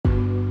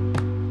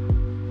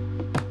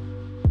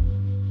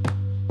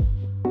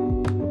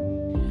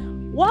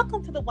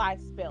Welcome to the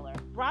Wife Spiller,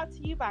 brought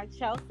to you by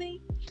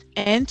Chelsea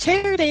and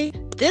Charity.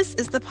 This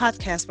is the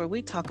podcast where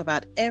we talk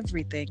about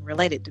everything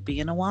related to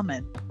being a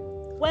woman.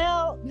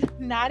 Well,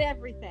 not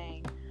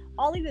everything.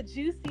 Only the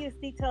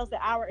juiciest details that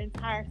our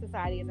entire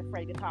society is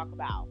afraid to talk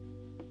about.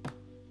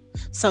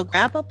 So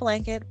grab a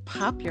blanket,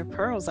 pop your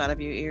pearls out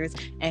of your ears,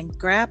 and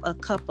grab a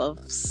cup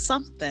of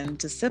something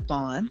to sip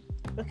on.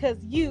 Because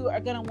you are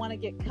going to want to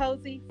get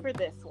cozy for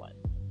this one.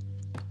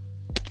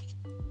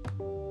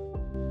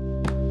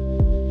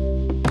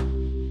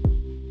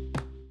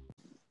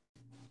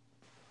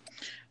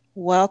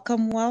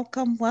 Welcome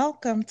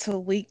to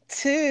week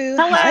 2.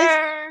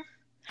 Hello.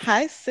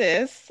 Hi,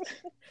 sis.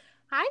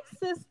 Hi,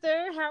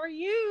 sister. How are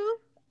you?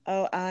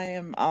 Oh, I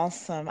am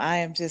awesome. I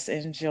am just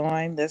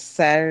enjoying this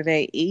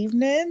Saturday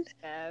evening.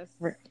 Yes.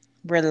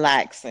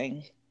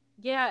 Relaxing.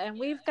 Yeah, and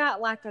we've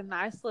got like a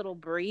nice little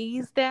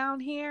breeze down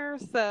here,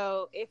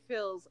 so it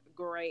feels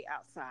great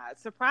outside.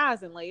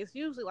 Surprisingly, it's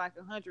usually like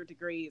 100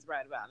 degrees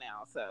right about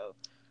now, so.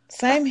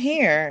 Same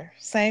here.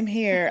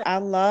 I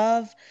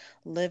love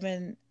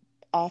living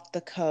off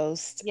the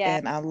coast,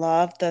 and I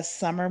love the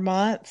summer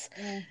months.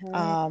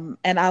 And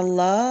I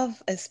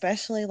love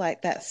especially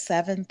like that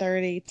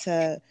 7:30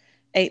 to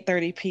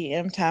 8:30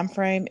 p.m. time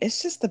frame.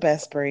 It's just the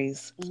best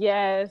breeze.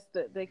 Yes,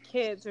 the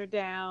kids are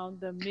down,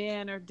 the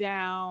men are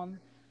down,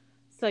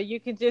 so you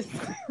can just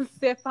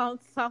sip on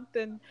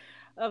something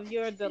of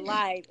your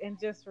delight and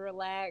just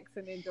relax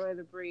and enjoy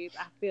the breeze.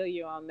 I feel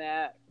you on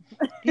that.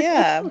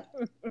 Yeah.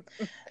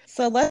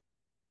 So let's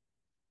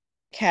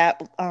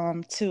cap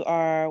to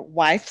our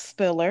Wife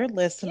Spiller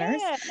listeners.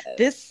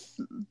 Yes.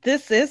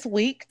 This is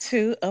week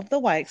 2 of the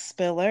Wife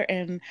Spiller,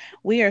 and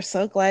we are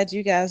so glad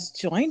you guys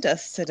joined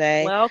us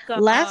today.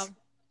 Welcome.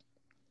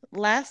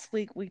 Last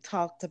week we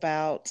talked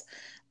about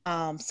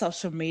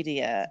social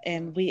media,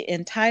 and we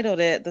entitled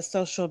it The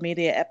Social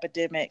Media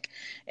Epidemic,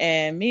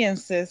 and me and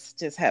sis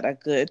just had a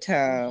good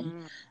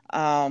time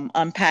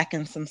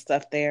unpacking some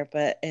stuff there.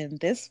 But in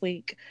this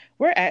week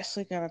we're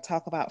actually going to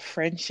talk about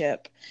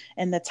friendship,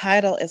 and the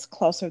title is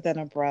Closer Than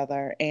a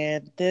Brother,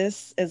 and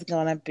this is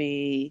going to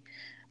be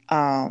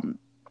a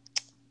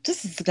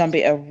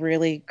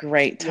really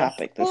great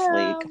topic this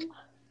week.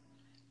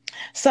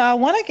 So I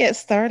want to get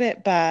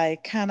started by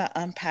kind of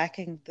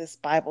unpacking this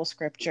Bible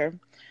scripture.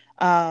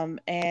 And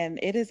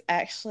it is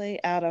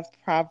actually out of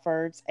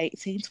Proverbs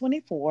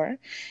 18:24.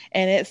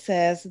 And it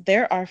says,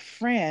 "There are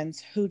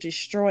friends who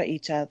destroy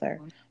each other,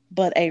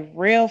 but a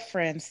real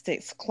friend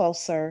sticks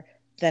closer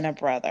than a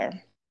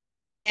brother."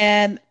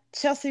 And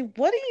Chelsea,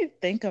 what do you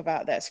think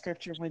about that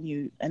scripture when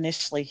you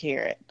initially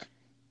hear it?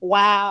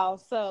 Wow.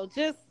 So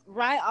just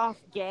right off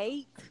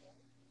gate,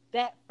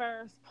 that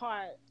first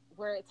part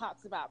where it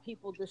talks about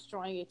people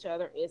destroying each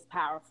other is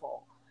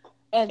powerful.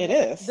 And it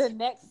then is. The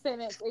next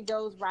sentence, it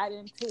goes right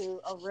into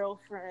a real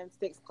friend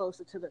sticks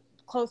closer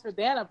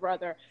than a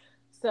brother.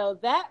 So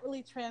that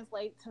really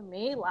translates to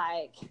me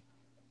like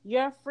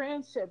your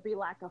friend should be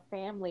like a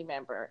family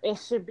member. It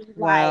should be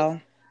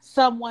like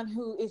someone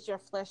who is your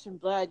flesh and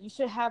blood. You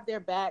should have their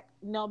back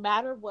no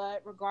matter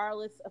what,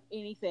 regardless of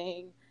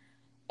anything.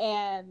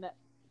 And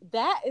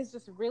that is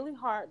just really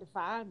hard to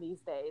find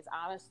these days,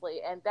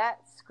 honestly. And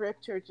that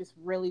scripture just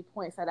really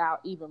points that out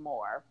even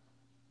more.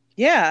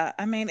 Yeah,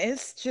 I mean,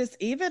 it's just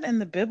even in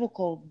the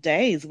biblical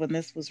days when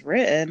this was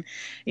written,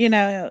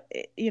 God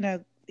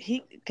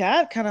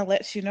kind of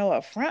lets you know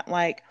up front,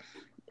 like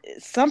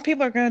some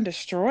people are going to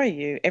destroy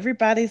you.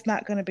 Everybody's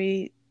not going to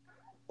be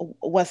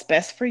what's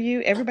best for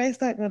you. Everybody's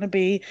not going to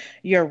be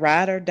your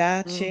ride or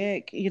die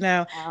chick.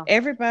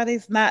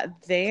 Everybody's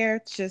not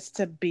there just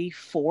to be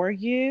for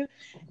you.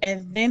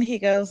 And then he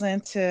goes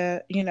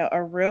into,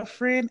 a real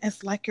friend.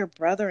 It's like your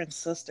brother and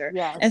sister.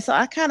 Yes. And so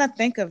I kind of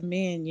think of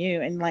me and you,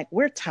 and like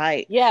we're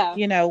tight. Yeah.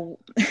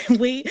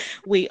 We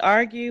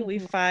argue, we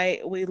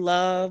fight, we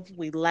love,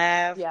 we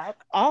laugh,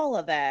 all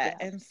of that.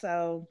 And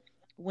so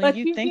when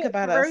you think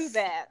about us,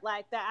 that,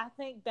 like that, I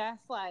think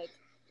that's like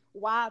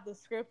why the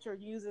scripture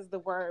uses the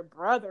word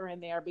brother in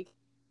there, because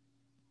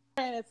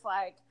it's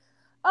like,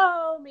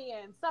 oh, me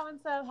and so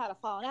had a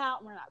falling out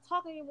and we're not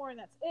talking anymore and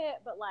that's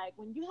it. But like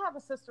when you have a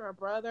sister or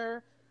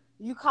brother,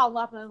 you call them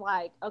up and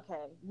like,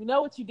 okay, you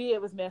know what you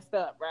did was messed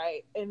up,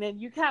 right? And then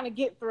you kind of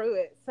get through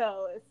it.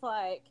 So it's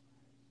like,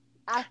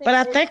 I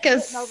think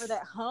it's getting over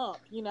that hump,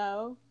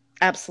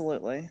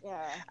 Absolutely.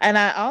 Yeah. And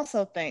I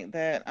also think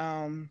that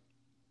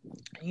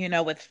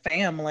with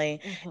family,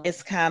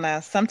 it's kind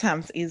of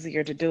sometimes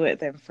easier to do it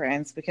than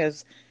friends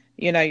because,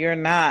 you're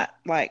not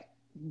like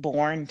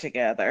born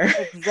together.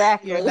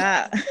 Exactly.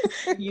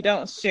 You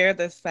don't share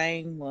the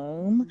same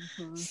womb.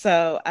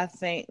 So I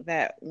think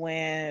that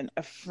when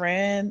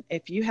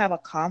if you have a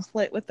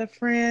conflict with a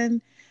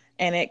friend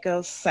and it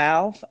goes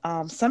south,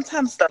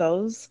 sometimes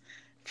those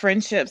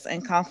friendships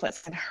and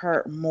conflicts can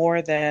hurt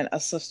more than a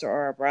sister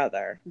or a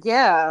brother.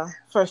 Yeah,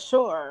 for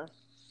sure.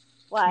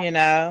 Like,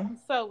 I'm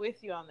so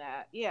with you on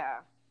that. Yeah.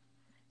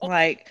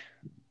 Like,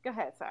 go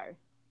ahead. Sorry.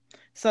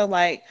 So,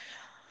 like,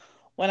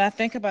 when I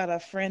think about a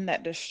friend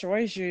that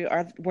destroys you,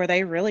 were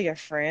they really a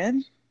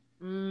friend?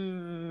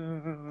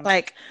 Mm.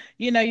 Like,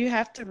 you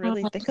have to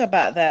really think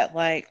about that.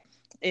 Like,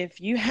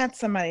 if you had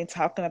somebody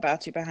talking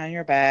about you behind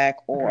your back,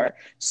 or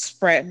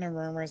spreading the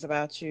rumors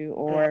about you,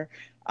 or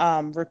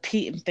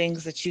repeating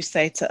things that you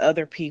say to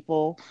other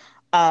people,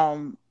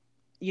 um,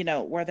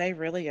 were they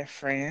really a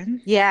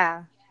friend?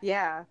 Yeah,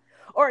 yeah.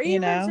 Or You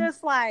even know?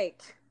 just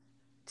like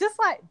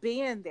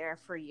being there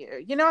for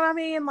you. You know what I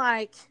mean?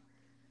 Like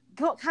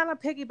kind of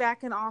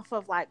piggybacking off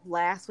of like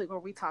last week where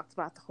we talked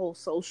about the whole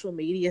social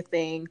media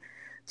thing,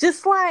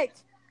 just like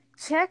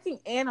checking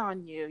in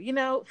on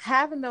you,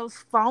 having those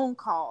phone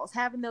calls,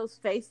 having those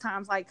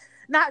FaceTimes, like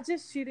not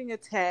just shooting a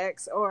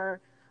text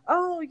or,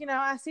 oh,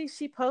 I see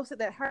she posted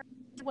that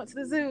she went to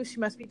the zoo. She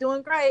must be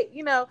doing great,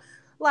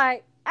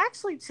 like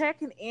actually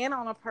checking in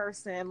on a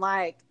person,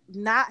 like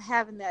not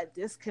having that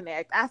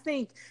disconnect. I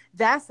think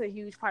that's a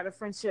huge part of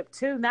friendship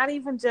too. Not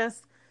even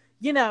just,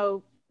 you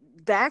know,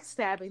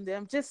 backstabbing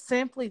them, just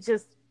simply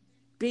just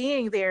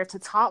being there to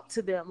talk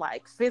to them,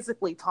 like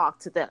physically talk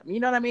to them. You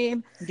know what I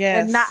mean?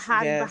 And not Yes,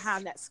 hiding yes.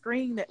 behind that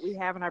screen that we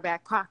have in our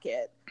back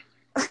pocket.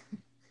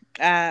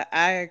 I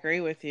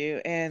agree with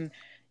you. And,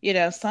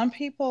 some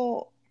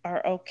people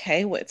are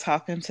okay with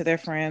talking to their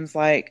friends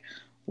like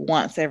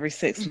once every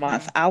 6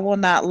 months. Mm-hmm. I will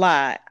not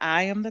lie.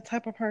 I am the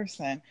type of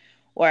person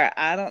where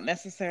I don't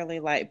necessarily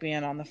like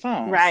being on the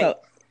phone. Right. So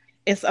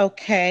it's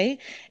okay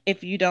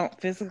if you don't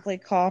physically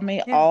call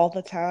me Yeah. all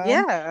the time.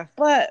 Yeah.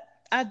 But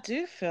I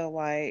do feel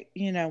like,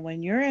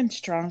 when you're in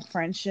strong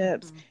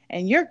friendships Mm-hmm.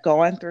 and you're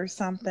going through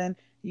something,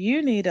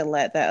 you need to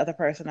let that other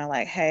person know,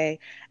 like, hey,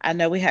 I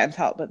know we hadn't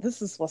talked, but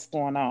this is what's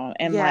going on.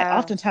 And like, Yeah.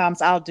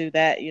 oftentimes I'll do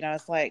that.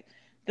 It's like,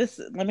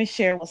 let me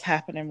share what's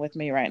happening with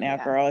me right now,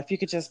 Yeah. girl. If you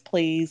could just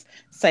please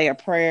say a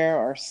prayer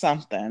or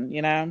something.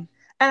 And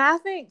I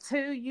think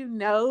too,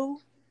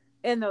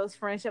 in those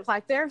friendships,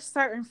 like there's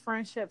certain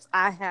friendships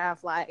I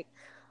have, like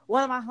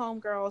one of my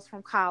homegirls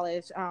from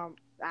college, I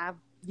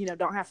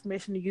don't have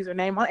permission to use her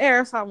name on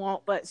air, so I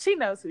won't, but she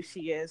knows who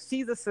she is.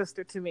 She's a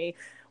sister to me.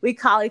 We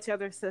call each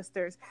other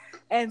sisters.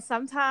 And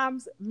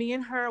sometimes me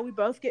and her, we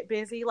both get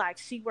busy. Like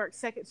she works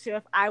second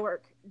shift, I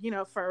work,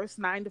 first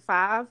 9 to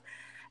 5.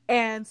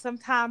 And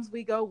sometimes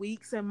we go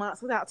weeks and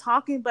months without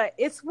talking, but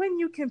it's when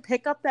you can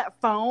pick up that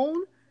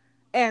phone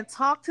and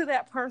talk to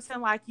that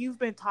person like you've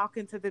been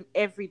talking to them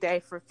every day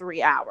for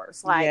 3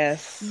 hours. Like,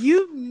 Yes.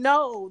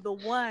 the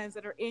ones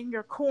that are in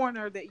your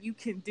corner that you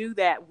can do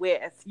that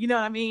with. You know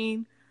what I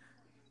mean?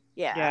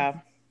 Yeah. Yeah.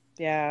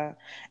 Yeah.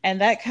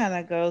 And that kind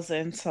of goes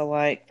into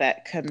like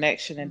that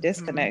connection and Mm-hmm.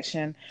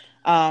 disconnection,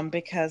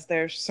 because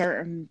there's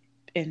certain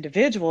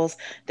individuals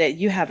that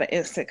you have an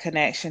instant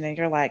connection and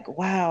you're like,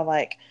 wow,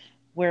 like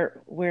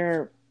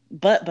we're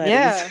butt buddies.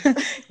 Yeah.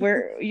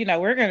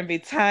 We're going to be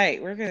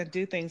tight. We're going to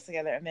do things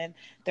together. And then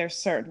there's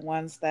certain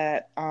ones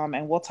that,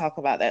 and we'll talk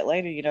about that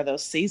later,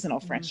 those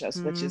seasonal friendships,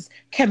 which Mm-hmm.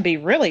 can be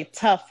really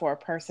tough for a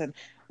person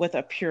with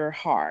a pure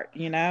heart.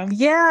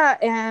 Yeah.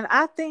 And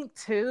I think,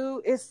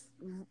 too, it's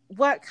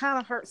what kind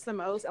of hurts the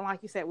most. And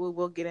like you said,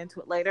 we'll get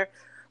into it later.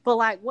 But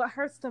like what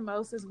hurts the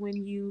most is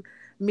when you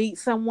meet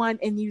someone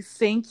and you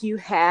think you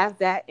have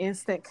that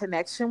instant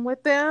connection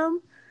with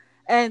them.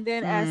 And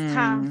then as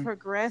time Mm.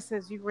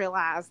 progresses, you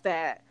realize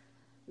that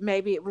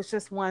maybe it was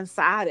just one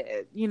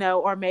sided,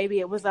 or maybe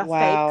it was a fake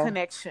Wow.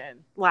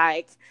 connection.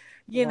 Like,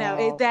 Wow.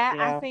 I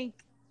Yeah. think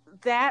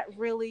that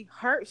really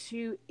hurts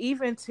you,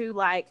 even to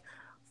like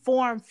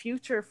form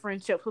future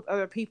friendships with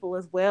other people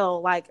as well.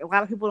 Like, a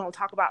lot of people don't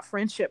talk about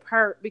friendship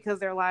hurt because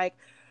they're like,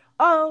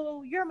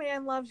 oh, your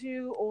man loves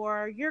you,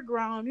 or you're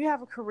grown, you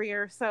have a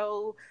career.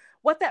 So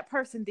what that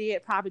person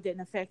did probably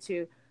didn't affect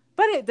you.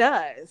 But it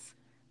does.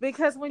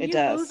 Because when It you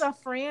lose does. a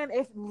friend,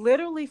 it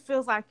literally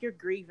feels like you're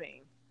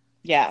grieving.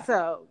 Yeah.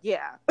 So,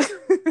 yeah.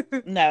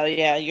 No,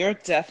 yeah, you're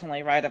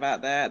definitely right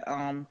about that.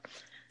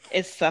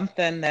 It's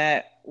something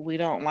that we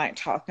don't like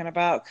talking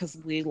about because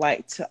we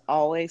like to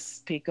always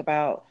speak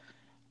about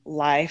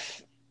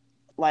life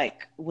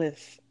like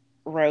with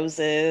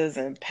roses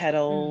and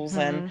petals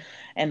and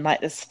Mm-hmm.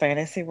 like this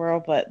fantasy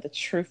world. But the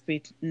truth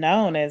be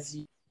known is,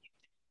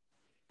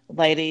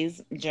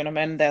 ladies,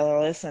 gentlemen that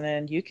are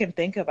listening, you can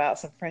think about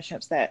some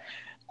friendships that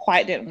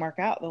quite didn't work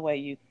out the way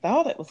you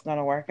thought it was going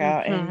to work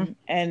out, Mm-hmm.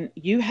 and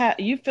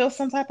you feel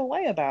some type of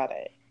way about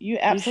it. You You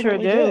sure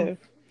absolutely do. do.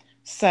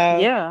 So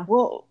Yeah.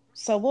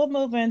 we'll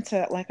move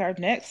into like our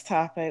next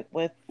topic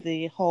with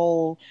the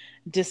whole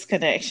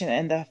disconnection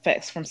and the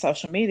effects from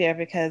social media,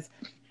 because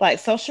like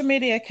social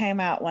media came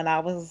out when I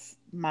was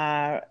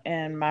my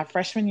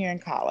freshman year in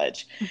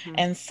college. Mm-hmm.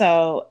 And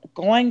so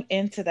going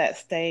into that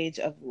stage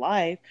of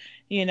life,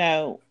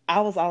 I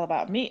was all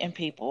about meeting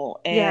people,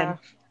 Yeah.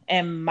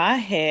 and my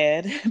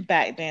head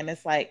back then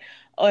it's like,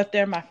 oh, if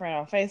they're my friend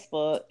on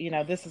Facebook,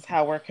 this is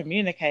how we're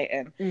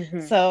communicating.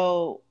 Mm-hmm.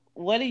 So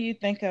what do you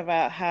think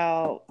about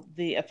how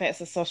the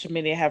effects of social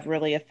media have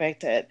really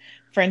affected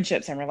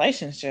friendships and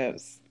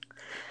relationships?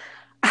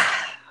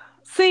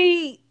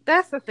 See,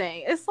 that's the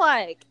thing. It's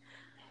like,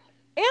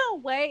 in a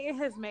way, it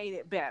has made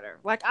it better.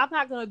 Like, I'm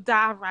not going to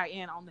dive right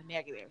in on the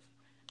negative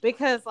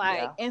because,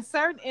 like, Yeah. in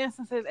certain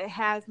instances, it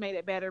has made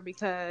it better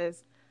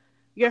because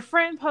your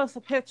friend posts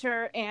a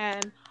picture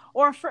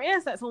or for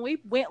instance, when we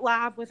went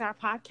live with our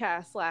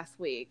podcast last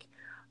week,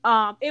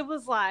 it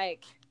was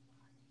like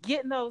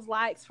getting those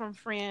likes from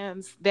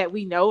friends that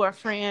we know are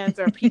friends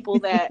or people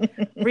that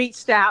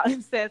reached out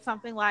and said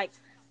something like,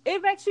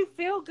 it makes you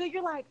feel good.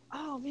 You're like,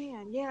 oh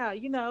man, yeah,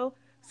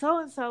 so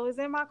and so is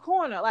in my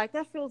corner. Like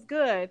that feels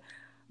good.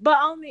 But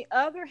on the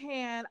other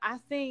hand, I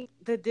think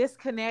the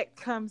disconnect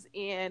comes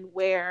in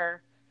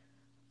where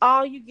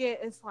all you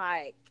get is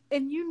like,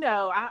 and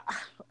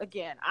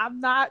I'm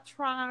not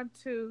trying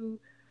to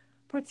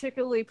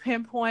particularly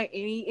pinpoint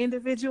any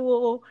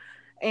individual,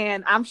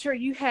 and I'm sure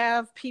you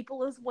have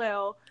people as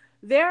well.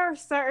 There are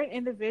certain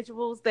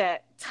individuals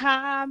that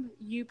time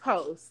you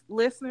post,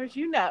 listeners,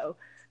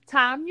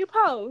 time you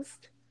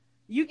post,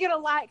 you get a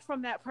like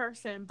from that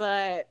person,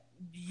 but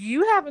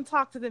you haven't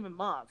talked to them in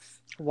months.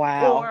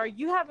 Wow. Or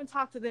you haven't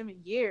talked to them in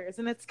years.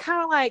 And it's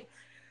kind of like,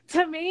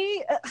 to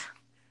me,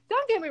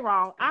 don't get me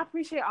wrong, I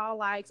appreciate all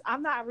likes.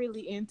 I'm not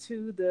really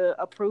into the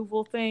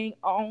approval thing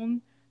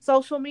on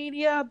social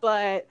media,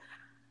 but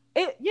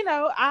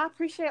I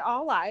appreciate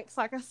all likes,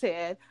 like I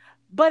said,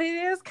 but it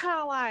is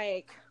kind of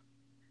like,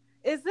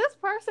 is this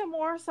person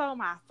more so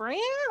my friend,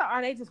 or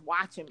are they just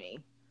watching me?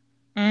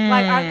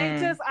 Like,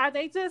 are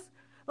they just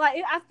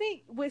like, I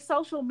think with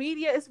social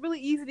media, it's really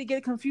easy to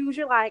get confused.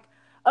 You're like,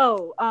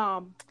 oh,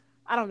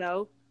 I don't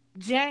know,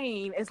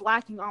 Jane is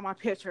liking all my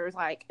pictures,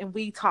 like, and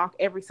we talk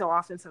every so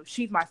often, so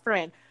she's my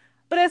friend.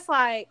 But it's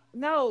like,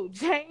 no,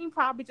 Jane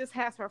probably just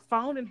has her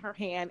phone in her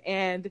hand,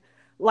 and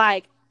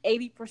like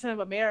 80% of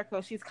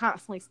America, she's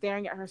constantly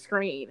staring at her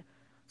screen.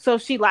 So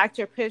she liked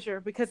your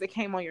picture because it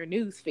came on your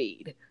news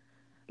feed.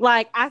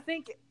 Like, I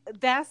think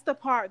that's the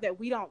part that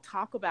we don't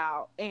talk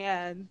about.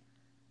 And,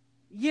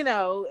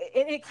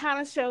 it kind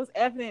of shows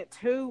evident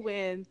too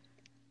when,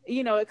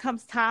 it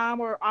comes time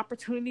or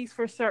opportunities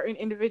for certain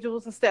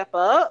individuals to step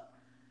up.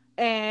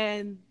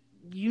 And,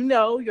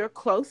 your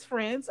close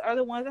friends are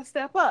the ones that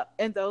step up,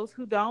 and those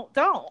who don't.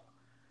 Well,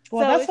 So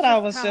that's it's what I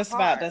just was kind of just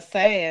about hard. to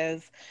say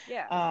is,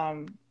 Yeah.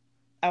 um,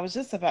 I was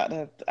just about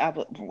to,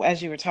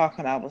 as you were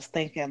talking, I was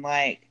thinking,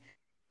 like,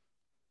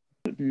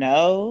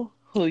 know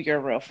who your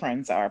real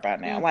friends are by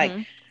now.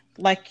 Mm-hmm.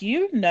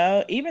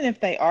 Even if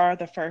they are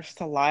the first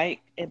to like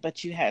it,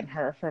 but you hadn't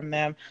heard from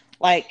them,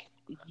 like,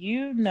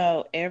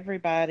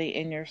 everybody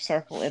in your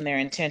circle and their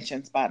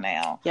intentions by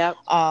now. Yep.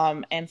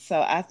 And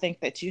so I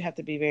think that you have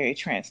to be very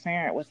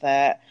transparent with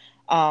that,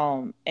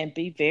 and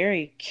be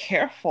very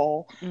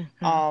careful,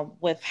 Mm-hmm.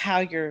 with how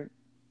you're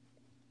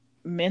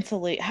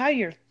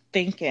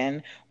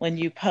thinking when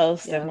you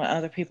post and Yep. when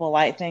other people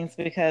like things,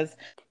 because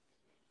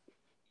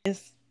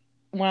it's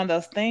one of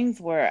those things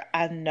where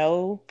I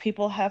know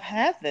people have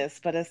had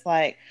this, but it's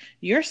like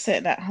you're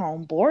sitting at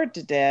home bored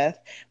to death,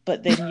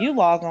 but then you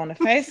log on to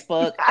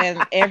Facebook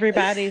and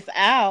everybody's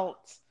out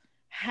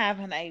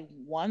having a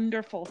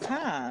wonderful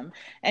time.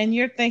 And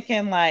you're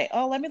thinking, like,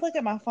 oh, let me look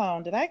at my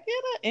phone. Did I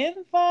get an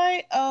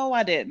invite? Oh,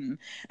 I didn't.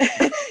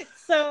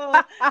 So,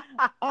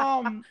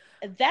 um,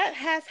 that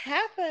has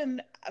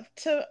happened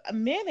to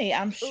many,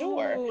 I'm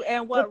sure. Ooh,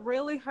 and But what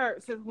really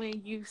hurts is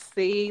when you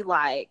see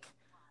like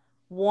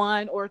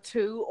one or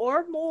two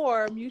or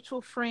more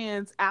mutual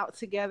friends out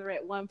together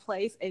at one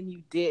place and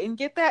you didn't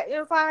get that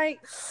invite.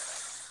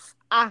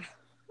 Ah,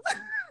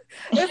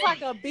 it's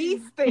like a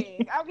beef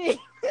thing. I mean,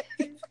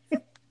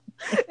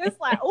 it's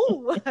like,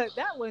 ooh,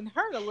 that one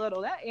hurt a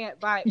little. That ant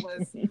bite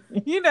was, and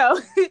no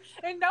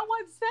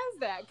one says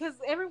that because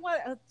everyone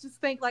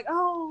just think like,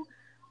 oh,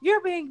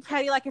 you're being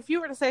petty. Like if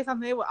you were to say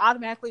something, it would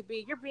automatically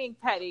be, you're being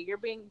petty. You're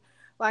being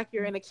like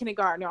you're in a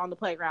kindergarten or on the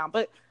playground.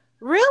 But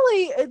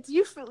really,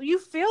 you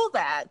feel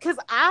that because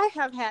I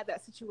have had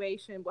that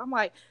situation. I'm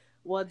like,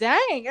 well,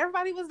 dang,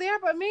 everybody was there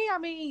but me. I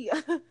mean,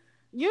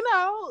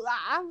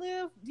 I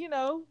live,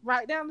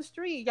 right down the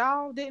street.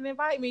 Y'all didn't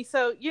invite me,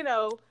 so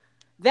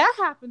that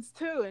happens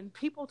too, and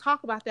people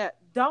talk about that.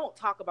 Don't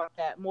talk about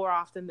that more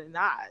often than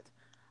not,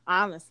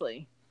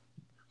 honestly.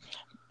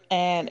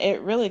 And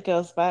it really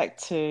goes back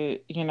to,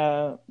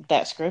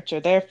 that scripture.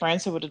 There are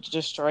friends who would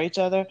destroy each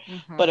other,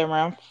 Mm-hmm. but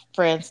around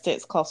friend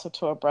sticks closer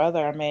to a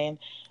brother. I mean,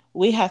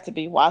 we have to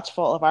be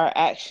watchful of our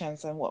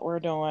actions and what we're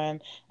doing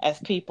as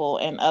people,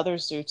 and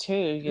others do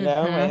too,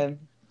 Mm-hmm.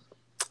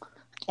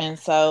 and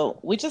so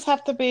we just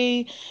have to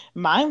be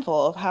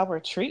mindful of how we're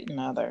treating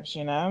others.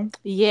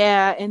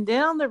 Yeah, and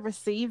then on the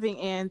receiving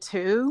end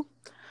too,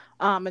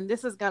 and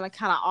this is gonna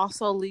kind of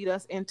also lead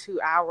us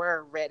into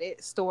our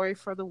Reddit story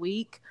for the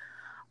week.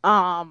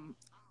 I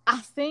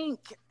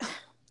think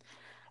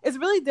it's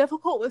really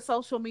difficult with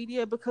social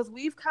media because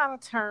we've kind of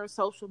turned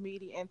social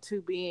media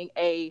into being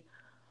a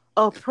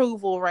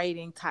approval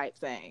rating type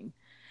thing.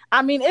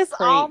 I mean, it's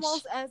Preach.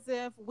 almost as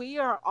if we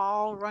are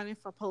all running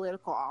for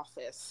political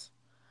office.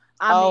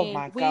 I Oh mean,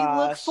 my we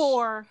look gosh.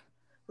 for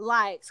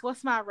likes.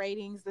 What's my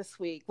ratings this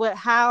week?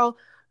 How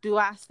do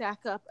I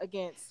stack up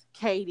against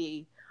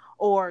Katie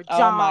or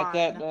Oh my John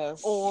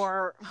goodness.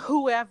 or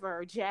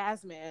whoever,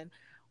 Jasmine?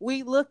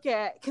 We look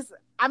at, because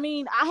I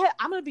mean,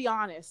 I'm gonna be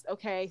honest,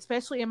 okay,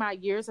 especially in my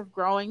years of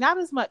growing, not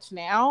as much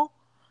now,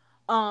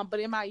 But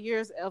in my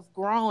years of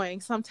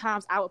growing,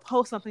 sometimes I would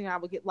post something and I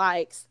would get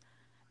likes.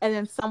 And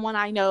then someone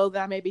I know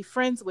that I may be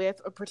friends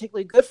with, or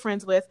particularly good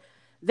friends with,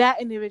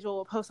 that individual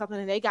will post something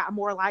and they got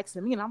more likes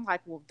than me. And I'm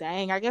like, well,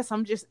 dang, I guess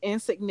I'm just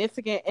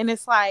insignificant. And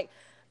it's like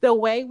the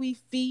way we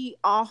feed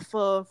off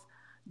of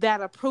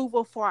that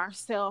approval for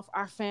ourselves,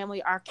 our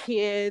family, our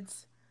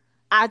kids.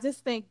 I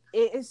just think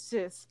it is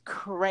just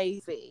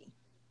crazy.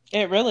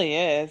 It really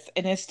is.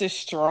 And it's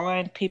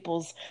destroying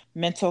people's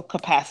mental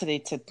capacity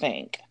to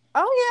think.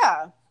 Oh,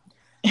 yeah.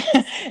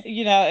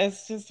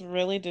 It's just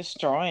really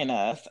destroying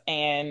us.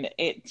 And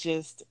it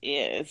just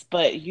is.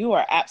 But you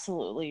are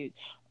absolutely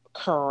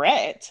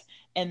correct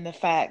in the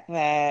fact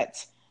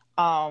that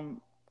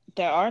um,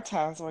 there are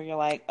times where you're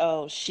like,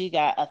 oh, she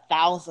got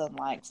 1,000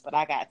 likes, but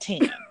I got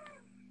 10.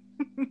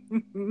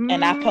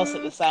 And I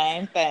posted the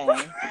same thing.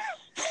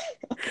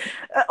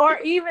 Or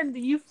even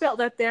you felt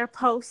that their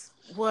post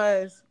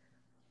was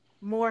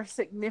more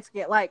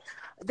significant. Like,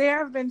 there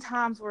have been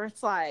times where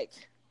it's like,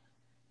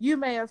 you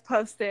may have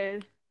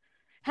posted,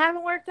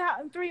 haven't worked out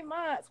in 3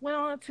 months, went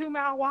on a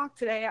 2-mile walk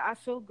today, I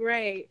feel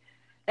great.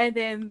 And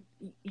then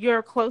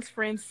your close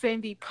friend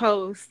Cindy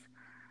posts,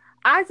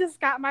 I just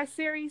got my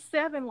Series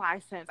 7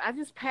 license. I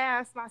just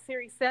passed my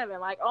Series 7.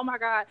 Like, oh my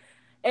God.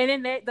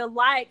 And then the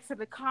likes and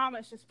the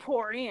comments just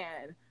pour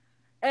in.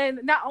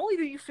 And not only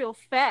do you feel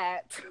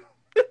fat,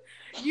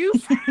 you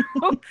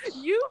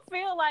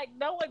feel like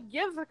no one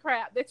gives a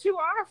crap that you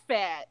are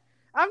fat.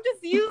 I'm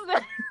just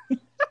using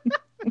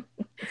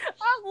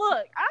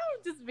look,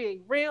 I'm just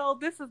being real.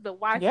 This is the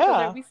wife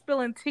spiller. We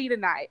spilling tea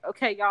tonight,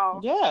 okay, y'all?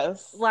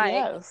 Yes. Like,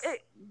 yes.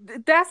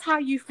 That's how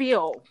you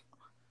feel.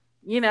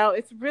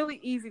 It's really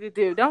easy to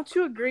do. Don't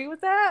you agree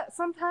with that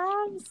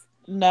sometimes?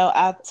 No,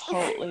 I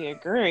totally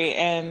agree.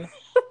 And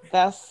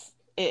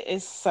it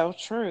is so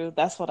true.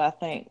 That's what I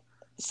think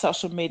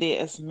social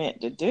media is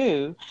meant to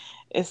do.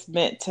 It's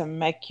meant to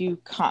make you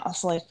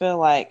constantly feel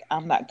like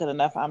I'm not good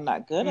enough, I'm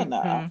not good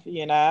enough,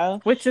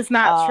 Which is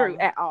not true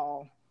at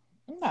all.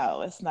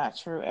 No, it's not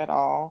true at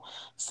all.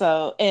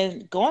 So,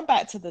 and going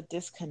back to the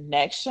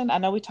disconnection, I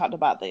know we talked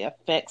about the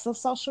effects of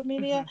social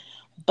media,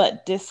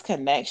 but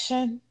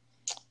disconnection,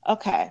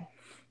 okay.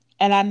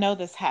 And I know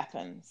this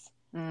happens.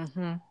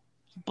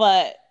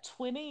 But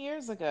 20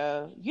 years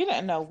ago, you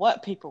didn't know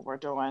what people were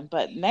doing.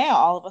 But now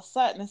all of a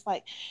sudden it's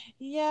like,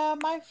 yeah,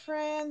 my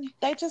friend,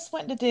 they just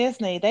went to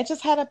Disney. They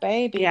just had a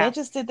baby. Yeah. They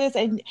just did this.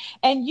 And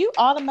you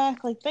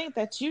automatically think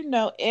that you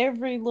know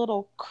every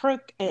little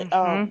crook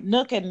and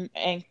nook and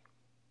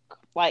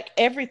like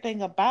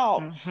everything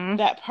about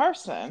that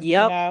person.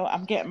 Yep.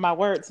 I'm getting my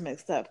words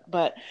mixed up,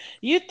 but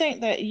you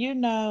think that you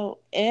know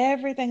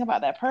everything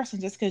about that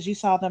person just because you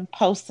saw them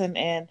posting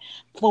in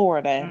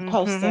Florida and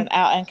posting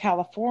out in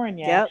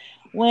California,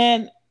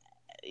 when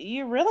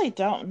you really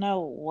don't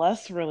know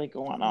what's really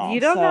going on. You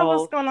don't know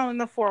what's going on in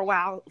the four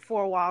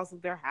walls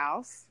of their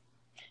house.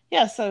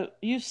 Yeah, so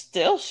you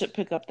still should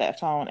pick up that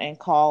phone and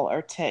call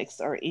or text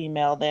or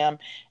email them,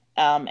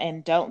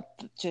 and don't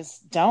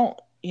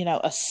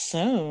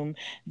assume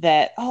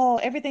that, oh,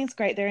 everything's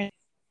great.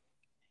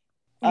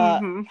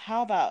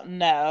 How about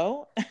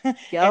no?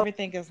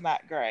 Everything is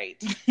not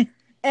great.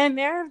 And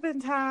there have been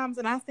times,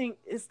 and I think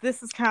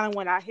this is kind of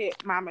when I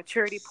hit my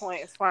maturity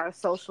point as far as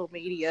social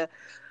media,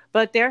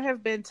 but there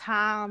have been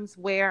times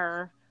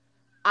where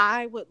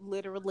I would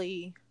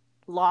literally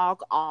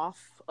log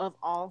off of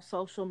all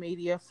social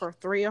media for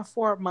 3 or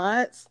 4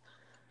 months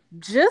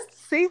just to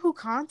see who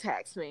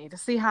contacts me, to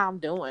see how I'm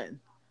doing.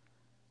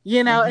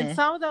 And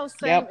some of those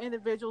same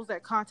individuals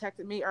that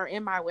contacted me are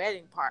in my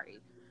wedding party,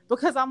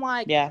 because I'm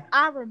like,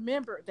 I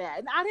remember that.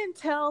 And I didn't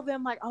tell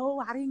them like, oh,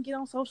 I didn't get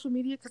on social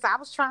media because I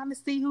was trying to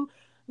see who.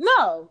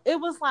 No, it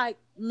was like,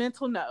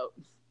 mental note.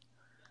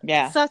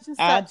 Yeah. Such and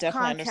such I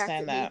definitely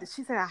understand that.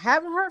 She said, I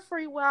haven't heard from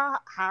you.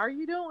 Well, how are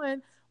you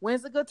doing?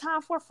 When's a good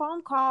time for a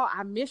phone call?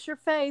 I miss your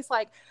face.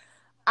 Like,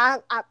 I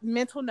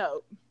mental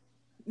note.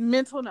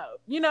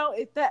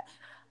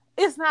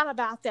 It's not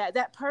about that.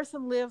 That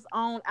person lives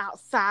on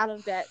outside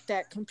of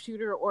that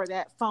computer or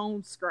that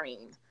phone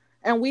screen.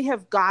 And we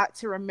have got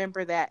to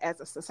remember that as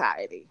a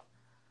society.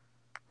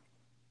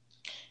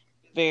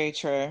 Very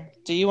true.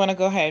 Do you want to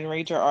go ahead and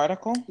read your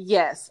article?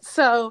 Yes.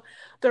 So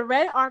the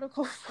Reddit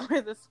article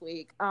for this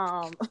week.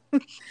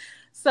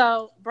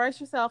 So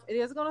brace yourself. It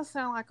is going to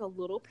sound like a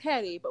little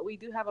petty, but we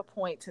do have a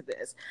point to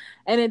this.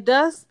 And it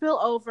does spill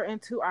over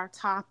into our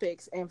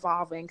topics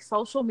involving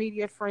social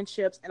media,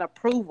 friendships, and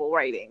approval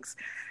ratings.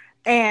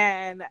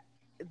 And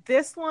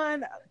this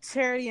one,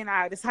 Charity and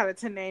I decided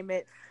to name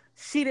it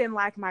She Didn't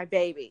Like My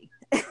Baby,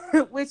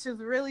 which is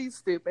really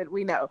stupid,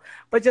 we know.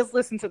 But just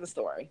listen to the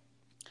story.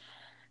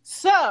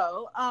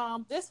 So,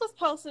 this was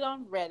posted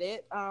on Reddit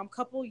a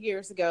couple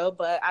years ago,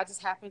 but I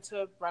just happened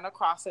to run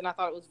across it, and I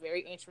thought it was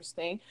very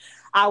interesting.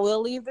 I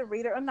will leave the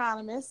reader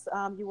anonymous.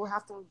 You will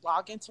have to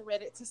log into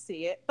Reddit to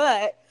see it,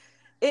 but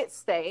it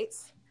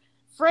states,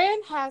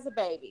 friend has a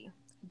baby.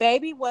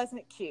 Baby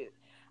wasn't cute.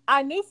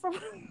 I knew from...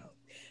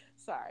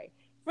 Sorry.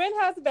 Friend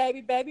has a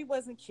baby. Baby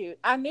wasn't cute.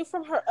 I knew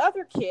from her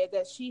other kid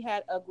that she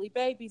had ugly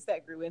babies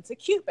that grew into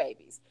cute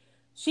babies.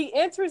 She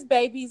enters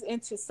babies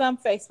into some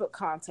Facebook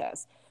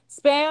contest,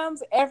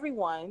 spams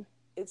everyone,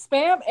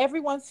 spam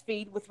everyone's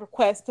feed with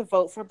requests to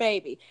vote for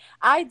baby.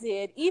 I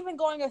did, even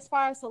going as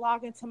far as to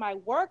log into my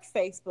work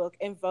Facebook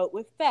and vote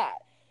with that.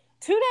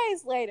 2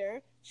 days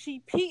later,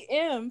 she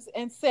PMs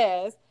and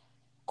says,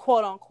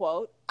 quote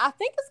unquote, I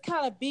think it's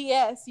kind of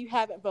BS you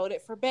haven't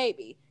voted for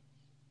baby.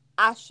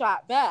 I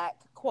shot back,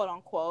 quote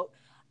unquote,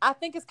 I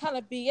think it's kind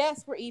of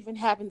BS we're even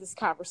having this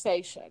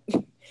conversation.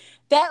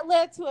 That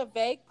led to a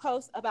vague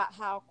post about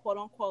how, quote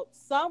unquote,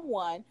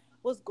 someone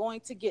was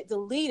going to get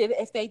deleted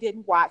if they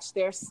didn't watch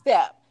their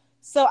step.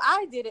 So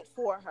I did it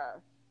for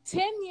her.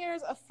 10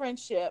 years of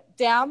friendship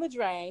down the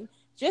drain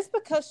just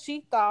because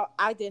she thought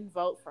I didn't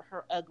vote for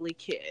her ugly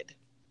kid.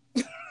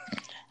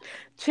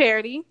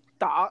 Charity,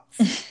 thoughts?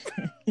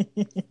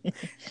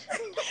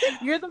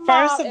 You're the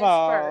mom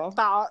expert.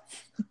 Thoughts?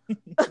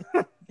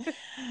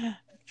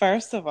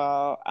 First of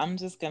all, I'm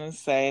just going to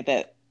say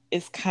that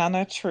it's kind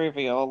of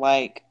trivial.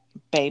 Like,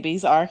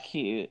 babies are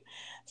cute.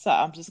 So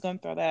I'm just going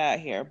to throw that out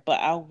here. But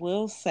I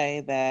will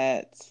say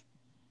that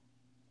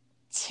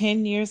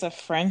 10 years of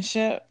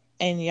friendship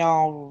and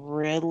y'all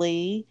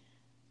really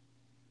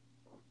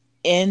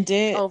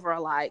ended over a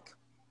like.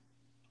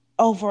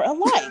 Over a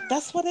like.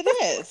 That's what it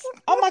is.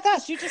 Oh my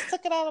gosh, you just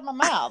took it out of my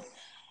mouth.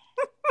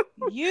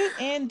 You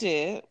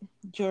ended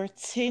your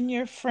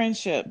 10-year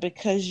friendship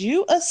because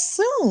you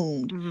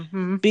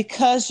assumed,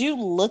 because you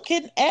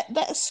looking at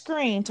that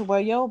screen to where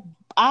your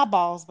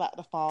eyeballs about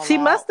to fall She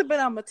out. must have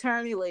been on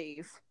maternity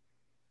leave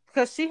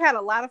because she had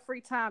a lot of free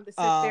time to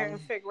sit there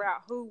and figure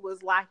out who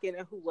was liking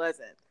and who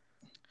wasn't.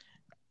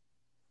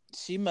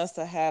 She must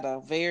have had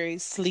a very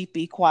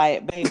sleepy,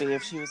 quiet baby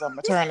if she was on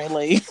maternity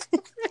leave.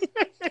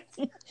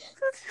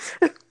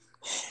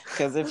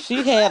 Because if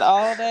she had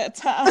all that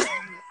time...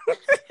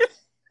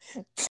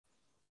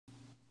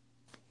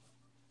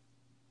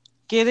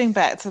 Getting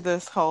back to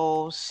this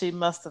whole, she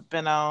must have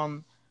been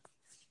on.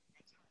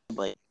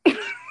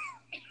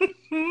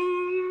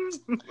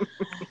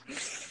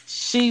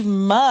 She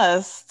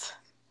must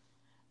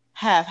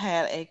have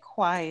had a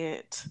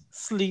quiet,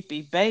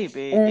 sleepy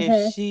baby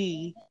if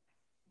she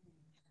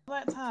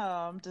that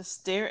time to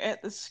stare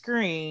at the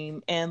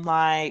screen and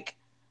like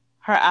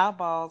her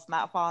eyeballs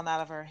not falling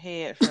out of her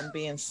head from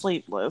being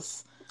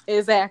sleepless.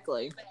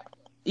 Exactly.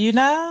 You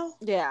know?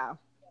 Yeah.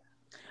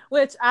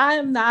 Which I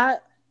am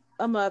not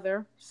a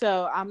mother,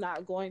 so I'm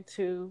not going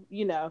to,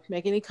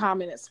 make any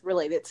comments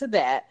related to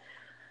that.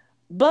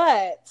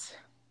 But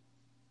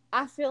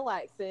I feel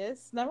like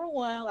this. Number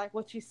one, like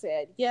what you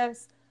said,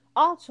 yes,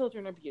 all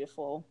children are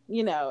beautiful,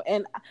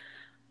 and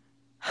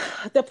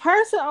the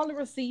person on the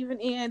receiving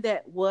end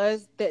that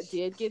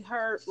did get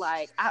hurt,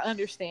 like, I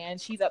understand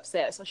she's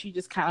upset, so she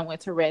just kind of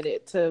went to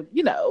Reddit to,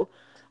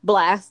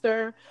 blast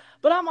her.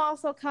 But I'm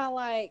also kind of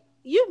like,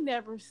 you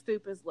never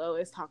stoop as low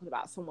as talking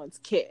about someone's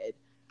kid.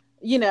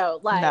 No.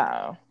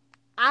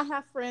 I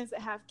have friends that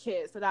have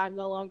kids that I'm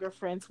no longer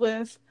friends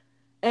with,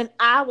 and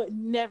I would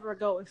never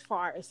go as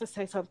far as to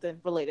say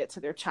something related to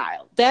their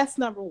child. That's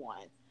number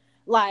one.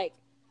 Like,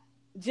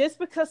 just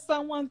because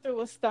someone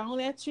threw a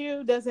stone at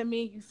you doesn't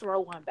mean you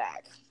throw one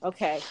back.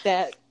 Okay,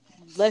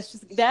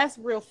 that's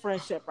real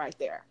friendship right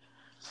there.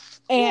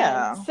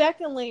 And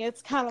secondly,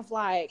 it's kind of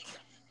like,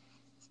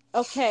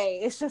 okay,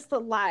 it's just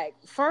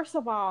first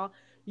of all,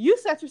 you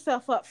set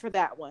yourself up for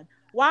that one.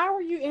 Why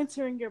were you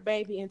entering your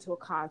baby into a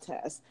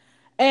contest?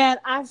 And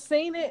I've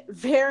seen it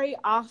very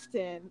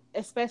often,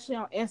 especially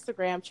on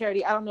Instagram,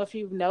 Charity. I don't know if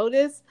you've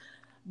noticed,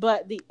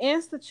 but the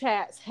Insta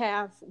chats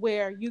have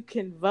where you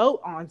can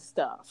vote on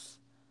stuff.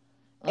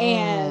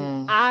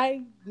 And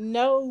I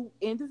know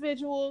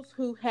individuals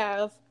who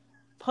have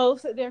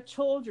posted their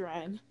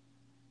children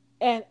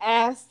and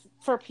asked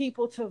for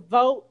people to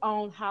vote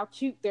on how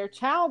cute their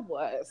child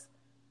was.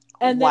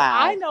 And then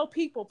I know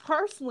people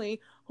personally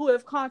who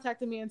have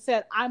contacted me and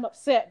said, I'm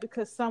upset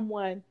because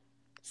someone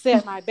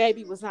said my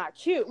baby was not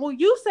cute. Well,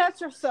 you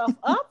set yourself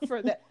up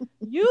for that.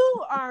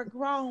 You are a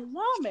grown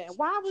woman.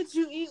 Why would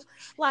you you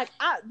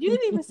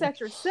didn't even set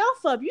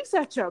yourself up. You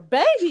set your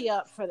baby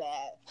up for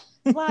that.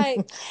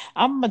 Like,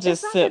 I'm gonna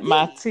just sip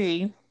my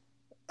tea.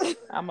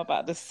 I'm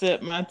about to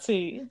sip my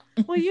tea.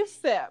 Well, you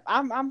sip.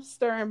 I'm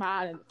stirring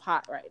mine in the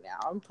pot right now.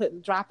 I'm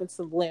dropping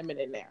some lemon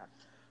in there.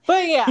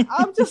 But yeah,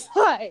 I'm just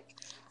like,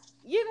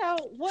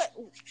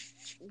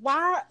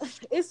 why?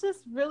 It's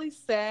just really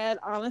sad,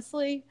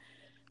 honestly,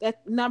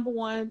 that number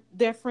one,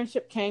 their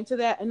friendship came to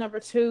that, and number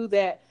two,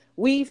 that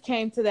we've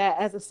came to that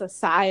as a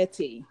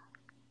society,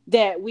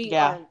 that we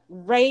are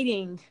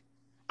rating.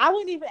 I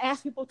wouldn't even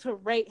ask people to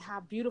rate how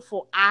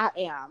beautiful I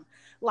am.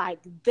 Like,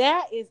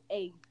 that is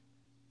a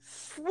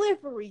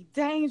slippery,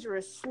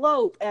 dangerous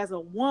slope as a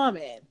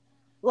woman.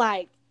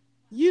 Like,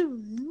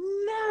 you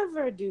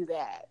never do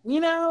that,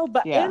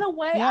 But in a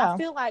way, I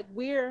feel like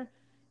we're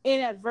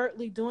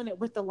inadvertently doing it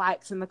with the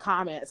likes and the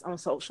comments on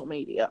social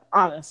media,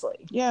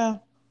 honestly. Yeah.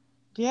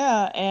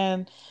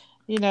 And,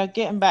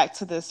 getting back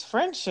to this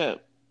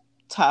friendship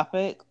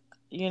topic,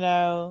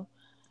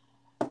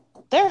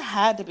 there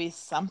had to be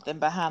something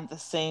behind the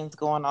scenes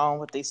going on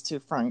with these two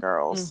friend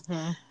girls.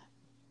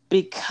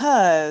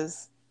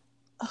 because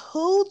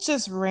who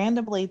just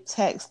randomly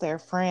texts their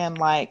friend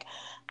like,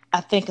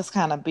 I think it's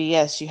kind of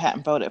BS you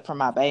hadn't voted for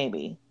my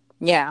baby.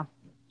 Yeah.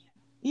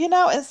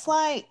 It's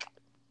like,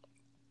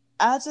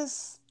 I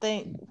just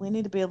think we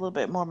need to be a little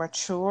bit more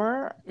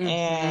mature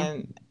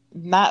and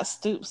not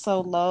stoop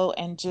so low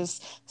and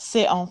just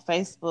sit on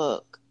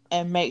Facebook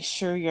and make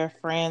sure your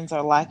friends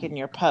are liking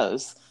your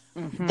posts.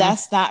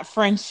 That's not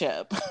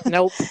friendship.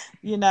 Nope.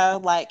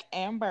 Like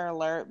Amber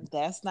Alert,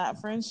 that's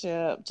not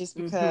friendship just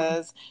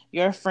because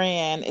your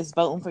friend is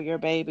voting for your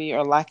baby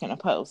or liking a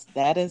post.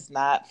 That is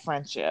not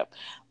friendship.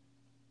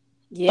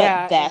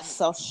 Yeah. But that's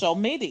social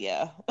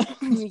media.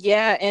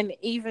 Yeah. And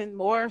even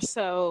more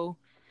so,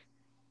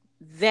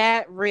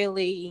 that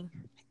really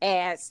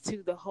adds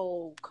to the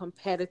whole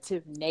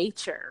competitive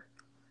nature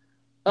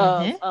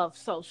of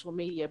social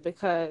media,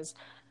 because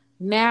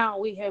now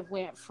we have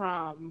went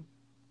from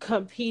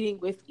competing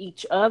with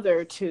each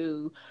other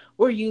to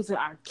we're using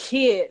our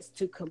kids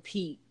to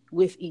compete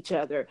with each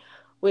other,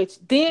 which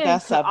then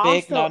That's could a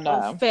big also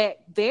no-no.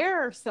 affect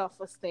their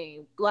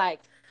self-esteem.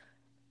 Like,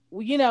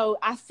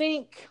 I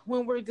think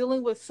when we're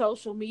dealing with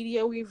social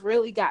media, we've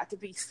really got to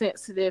be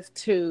sensitive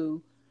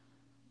to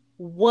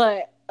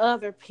what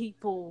other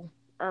people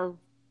are,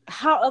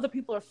 how other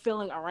people are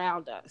feeling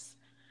around us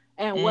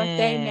and what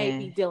they may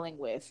be dealing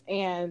with.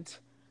 And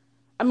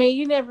I mean,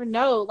 you never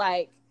know,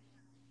 like,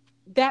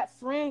 that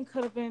friend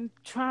could have been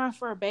trying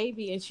for a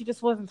baby and she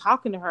just wasn't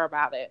talking to her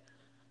about it.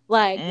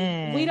 Like,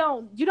 you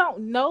don't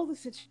know the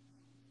situation.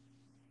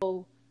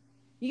 You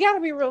got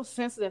to be real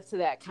sensitive to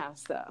that kind of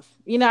stuff.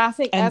 I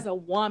think as a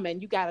woman,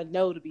 you got to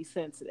know to be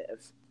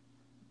sensitive.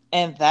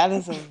 And that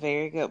is a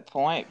very good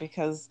point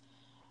because,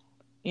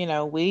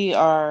 we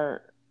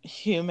are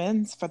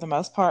humans for the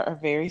most part are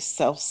very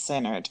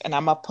self-centered. And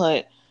I'm going to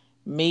put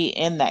me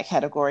in that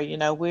category.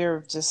 We're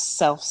just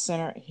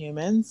self-centered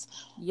humans.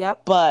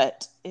 Yep.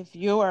 But if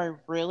you're a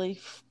really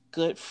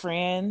good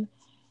friend,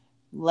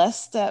 let's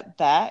step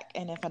back.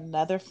 And if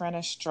another friend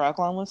is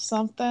struggling with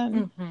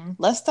something,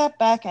 let's step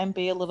back and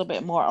be a little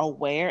bit more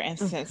aware and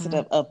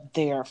sensitive of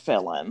their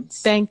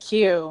feelings. Thank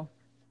you.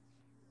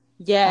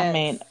 Yes. I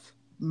mean,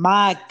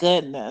 my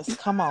goodness.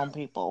 Come on,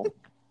 people.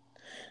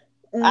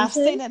 I've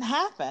seen it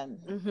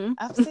happen.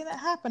 I've seen it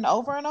happen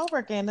over and over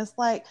again. It's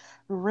like,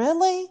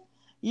 really?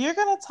 You're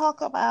going to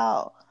talk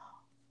about,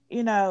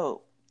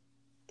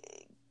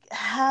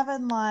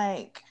 having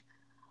like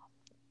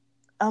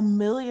 $1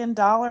 million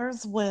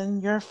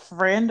when your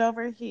friend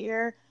over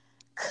here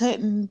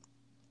couldn't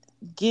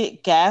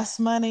get gas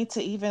money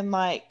to even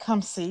like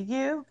come see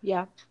you?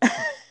 Yeah.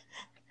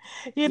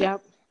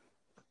 Yep.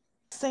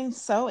 It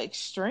seems so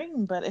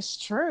extreme, but it's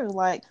true.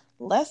 Like,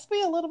 let's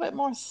be a little bit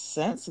more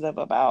sensitive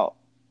about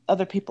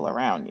other people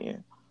around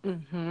you.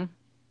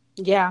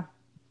 Yeah.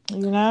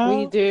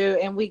 We do.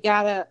 And we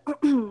gotta,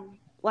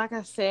 like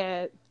I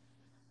said,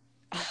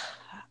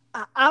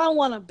 I don't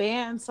want to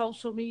ban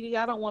social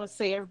media. I don't want to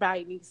say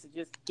everybody needs to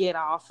just get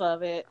off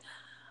of it.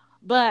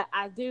 But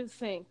I do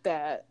think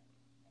that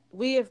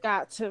we have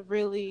got to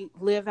really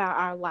live out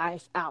our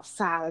life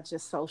outside of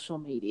just social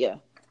media,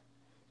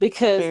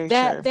 because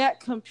that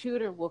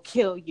computer will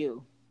kill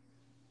you.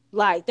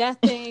 Like,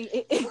 that thing,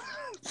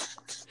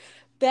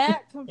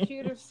 that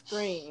computer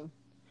screen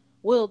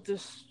will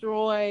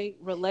destroy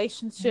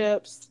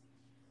relationships,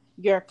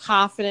 your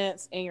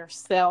confidence in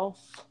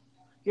yourself,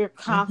 your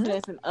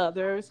confidence in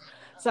others.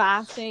 So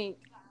I think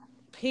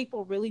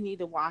people really need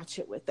to watch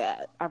it with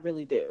that. I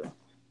really do.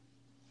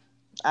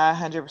 I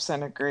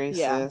 100% agree,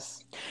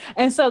 sis.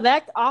 And so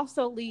that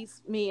also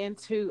leads me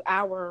into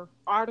our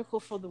article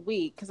for the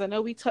week, because I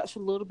know we touched a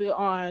little bit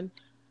on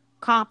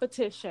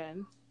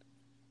competition,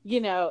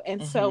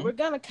 and so we're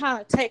going to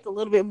kind of take a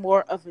little bit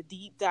more of a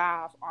deep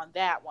dive on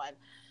that one.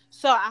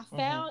 So I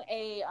found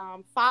a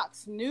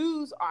Fox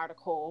News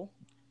article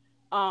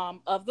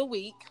of the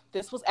week.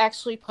 This was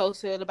actually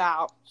posted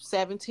about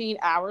 17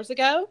 hours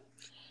ago.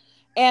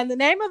 And the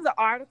name of the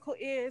article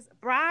is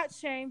 "Bride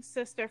Shames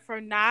Sister for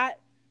Not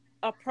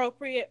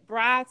Appropriate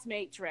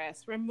Bridesmaid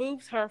Dress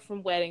Removes Her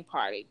from Wedding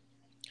Party."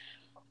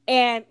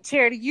 And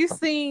Charity, you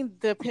seen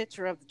the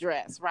picture of the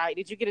dress, right?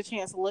 Did you get a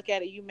chance to look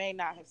at it? You may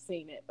not have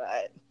seen it,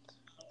 but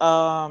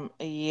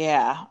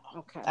yeah.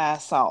 Okay. I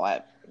saw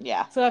it.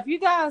 Yeah. So if you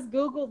guys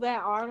Google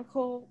that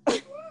article,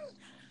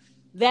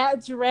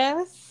 that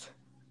dress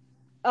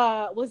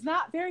was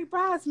not very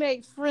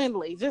bridesmaid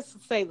friendly, just to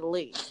say the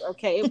least.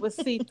 Okay, it was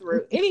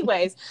see-through.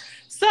 Anyways,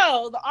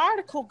 so the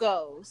article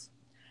goes: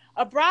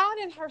 a bride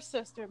and her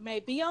sister may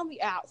be on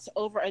the outs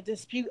over a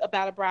dispute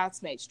about a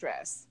bridesmaid's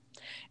dress.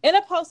 In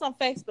a post on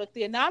Facebook,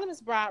 the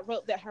anonymous bride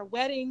wrote that her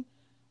wedding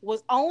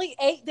was only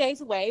 8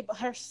 days away, but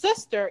her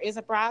sister is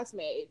a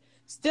bridesmaid,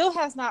 still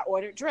has not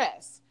ordered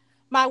dress.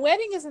 My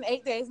wedding is in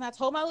 8 days, and I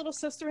told my little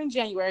sister in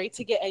January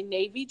to get a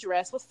navy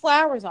dress with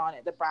flowers on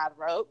it, the bride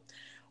wrote.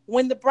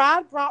 When the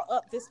bride brought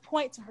up this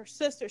point to her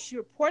sister, she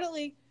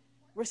reportedly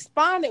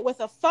responded with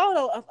a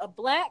photo of a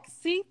black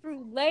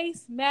see-through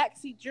lace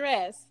maxi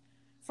dress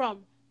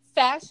from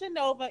Fashion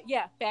Nova.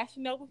 Yeah,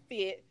 Fashion Nova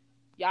Fit.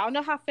 Y'all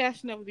know how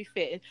Fashion Nova be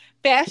fitting.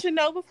 Fashion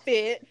Nova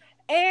fit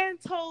and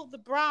told the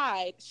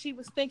bride she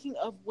was thinking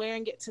of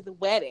wearing it to the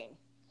wedding.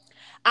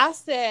 I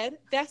said,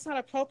 that's not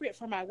appropriate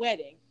for my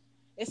wedding,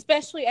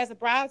 especially as a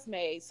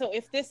bridesmaid. So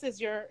if this is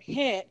your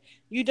hint,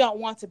 you don't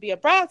want to be a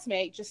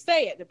bridesmaid, just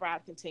say it, the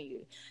bride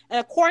continued. And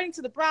according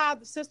to the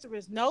bride, the sister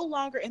is no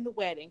longer in the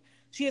wedding.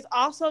 She is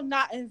also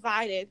not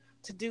invited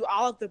to do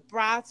all of the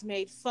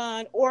bridesmaid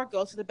fun or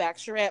go to the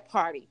bachelorette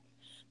party.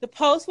 The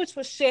post, which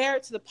was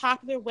shared to the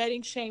popular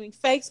wedding shaming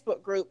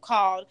Facebook group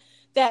called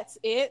That's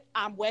It,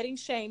 I'm Wedding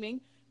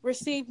Shaming,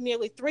 received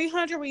nearly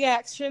 300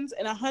 reactions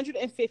and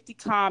 150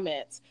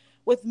 comments,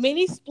 with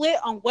many split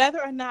on whether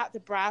or not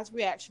the bride's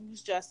reaction was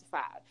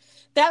justified.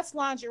 That's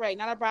lingerie,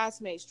 not a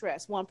bridesmaid's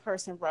dress, one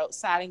person wrote,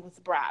 siding with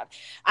the bride.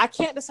 I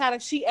can't decide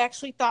if she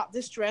actually thought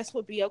this dress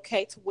would be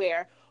okay to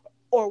wear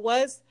or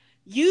was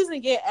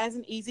using it as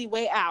an easy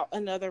way out,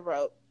 another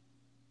wrote.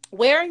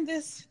 Wearing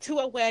this to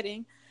a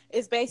wedding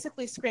is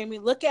basically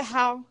screaming, look at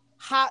how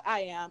hot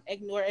I am,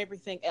 ignore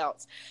everything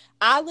else.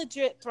 I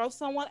legit throw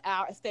someone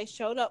out if they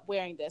showed up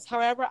wearing this.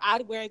 However,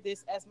 I'd wear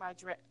this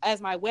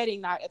as my wedding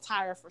night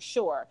attire for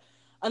sure,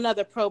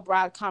 another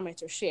pro-bride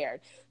commenter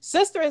shared.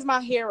 Sister is my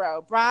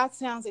hero. Bride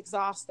sounds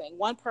exhausting.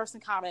 One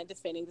person commented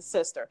defending the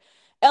sister.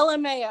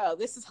 LMAO,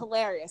 this is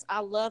hilarious.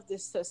 I love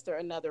this sister,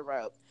 another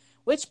wrote.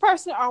 Which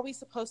person are we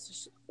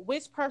supposed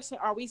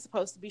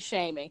to be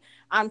shaming?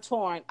 I'm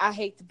torn. I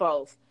hate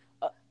both.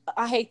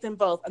 I hate them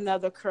both,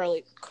 another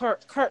curtly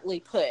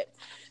put.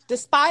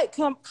 Despite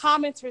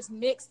commenters'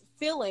 mixed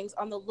feelings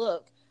on the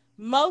look,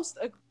 most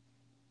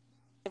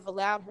have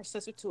allowed her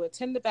sister to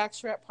attend the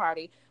bachelorette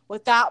party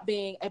without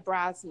being a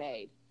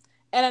bridesmaid.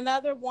 And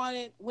another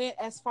went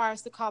as far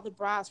as to call the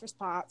bride's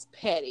response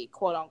petty,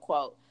 quote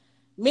unquote.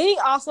 Many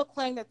also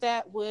claim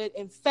that would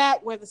in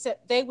fact wear the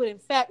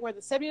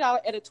 $70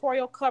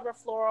 editorial cover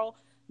floral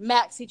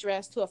maxi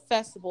dress to a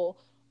festival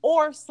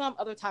or some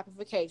other type of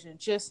occasion,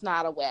 just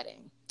not a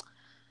wedding.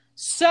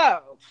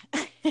 So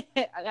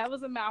that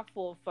was a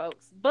mouthful,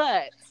 folks,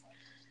 but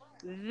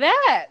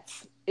that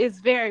is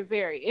very,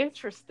 very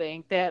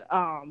interesting that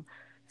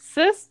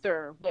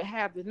sister would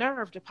have the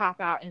nerve to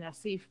pop out in a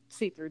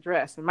see-through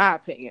dress, in my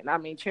opinion. I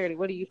mean, Charity,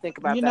 what do you think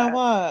about that? You know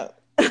what?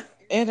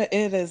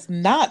 It is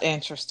not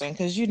interesting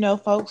because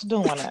folks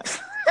doing it.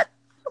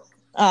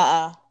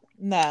 No.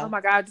 Oh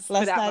my God! Just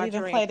let's not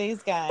even play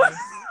these games.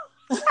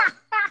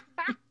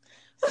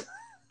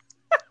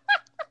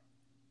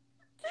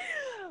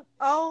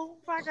 Oh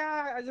my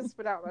God! I just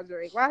spit out my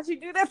drink. Why'd you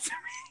do that to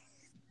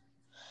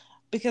me?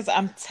 Because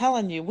I'm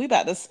telling you, we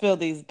about to spill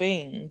these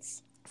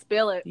beans.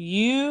 Spill it.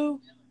 You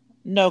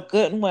know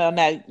good and well.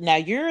 Now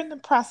you're in the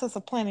process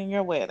of planning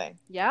your wedding.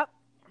 Yep.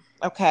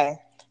 Okay.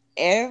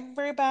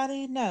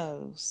 Everybody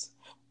knows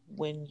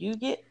when you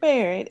get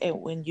married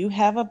and when you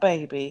have a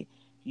baby,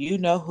 you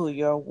know who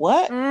your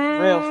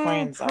real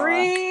friends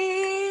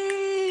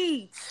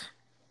preach.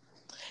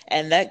 are.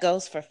 And that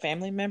goes for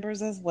family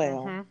members as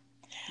well.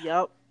 Mm-hmm.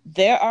 Yep.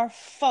 There are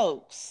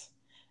folks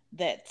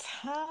that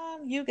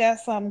time you got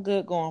something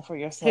good going for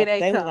yourself,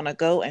 they were going to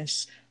go and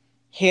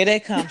here they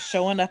come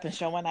showing up and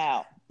showing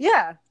out.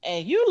 Yeah.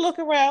 And you look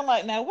around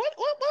like, now what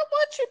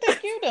you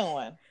think you're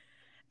doing?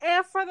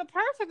 And for the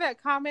person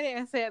that commented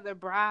and said the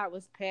bride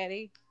was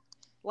petty,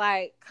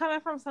 like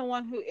coming from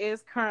someone who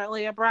is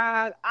currently a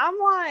bride, I'm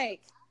like,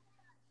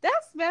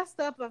 that's messed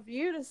up of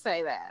you to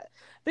say that.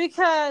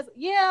 Because,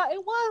 yeah, it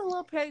was a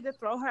little petty to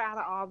throw her out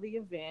of all the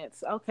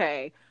events.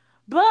 Okay.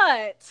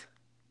 But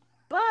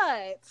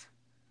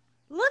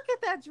look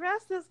at that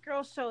dress this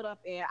girl showed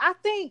up in. I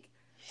think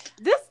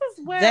this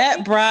is where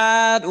that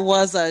bride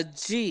was a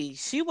G.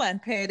 She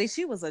wasn't petty.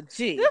 She was a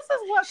G. This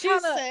is what she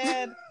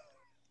said.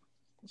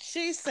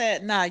 She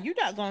said, "Nah, you're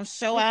not gonna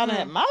show out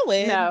at my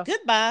wedding. No.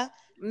 Goodbye,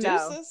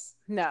 deuces."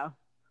 No.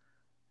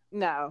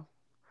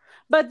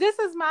 But this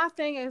is my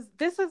thing.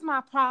 This is my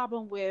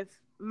problem with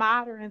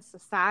modern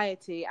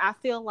society. I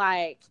feel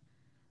like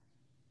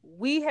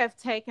we have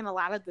taken a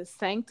lot of the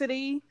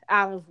sanctity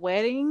out of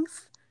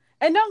weddings.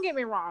 And don't get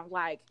me wrong,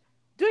 like,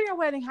 do your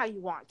wedding how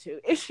you want to.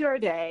 It's your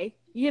day.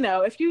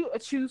 If you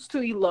choose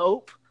to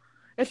elope,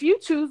 if you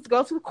choose to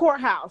go to the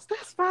courthouse,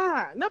 that's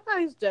fine.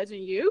 Nobody's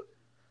judging you.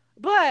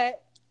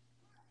 But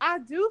I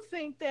do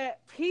think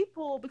that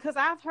people, because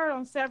I've heard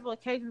on several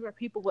occasions where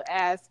people would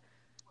ask,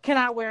 can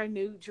I wear a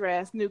new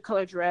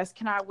color dress?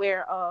 Can I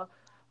wear a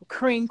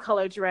cream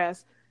color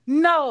dress?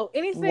 No,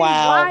 anything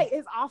white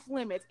is off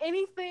limits.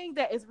 Anything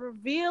that is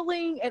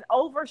revealing and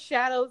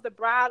overshadows the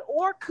bride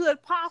or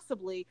could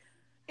possibly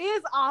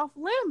is off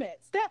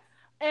limits.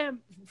 And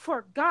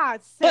for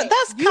God's sake, but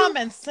that's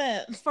common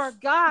sense. For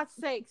God's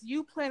sakes,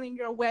 you planning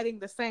your wedding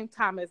the same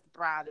time as the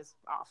bride is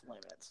off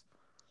limits.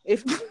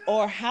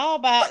 Or how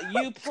about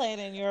you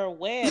planning your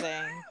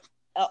wedding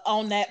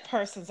on that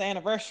person's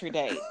anniversary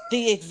date,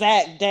 the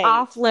exact date?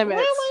 Off limits.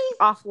 Really?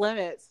 Off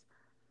limits.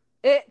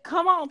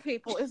 Come on,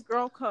 people. It's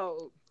girl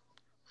code.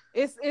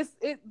 These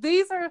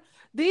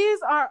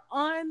are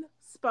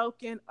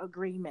unspoken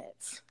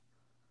agreements.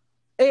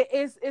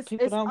 It's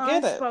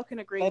unspoken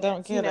agreements. They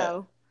don't get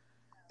it.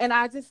 And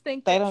I just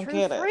think They that don't true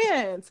get it.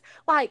 friends,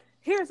 like,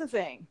 here's the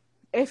thing.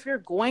 If you're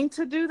going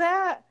to do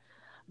that,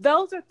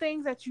 those are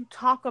things that you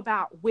talk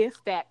about with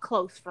that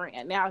close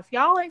friend. Now, if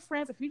y'all ain't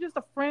friends, if you're just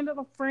a friend of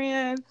a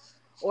friend,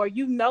 or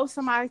you know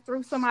somebody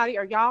through somebody,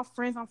 or y'all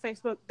friends on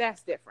Facebook,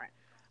 that's different.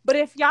 But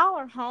if y'all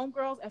are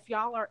homegirls, if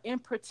y'all are in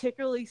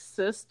particularly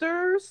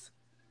sisters,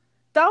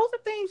 those are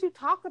things you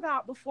talk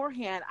about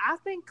beforehand. I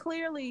think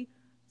clearly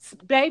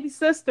baby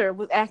sister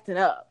was acting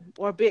up,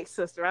 or big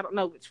sister. I don't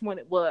know which one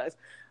it was,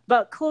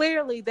 but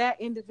clearly that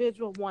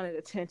individual wanted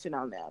attention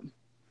on them.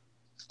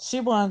 She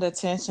wanted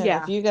attention.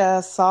 Yeah. If you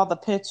guys saw the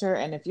picture,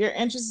 and if you're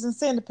interested in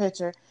seeing the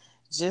picture,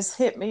 just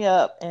hit me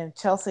up, and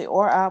Chelsea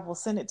or I will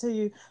send it to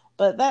you.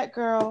 But that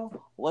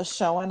girl was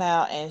showing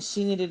out, and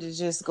she needed to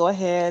just go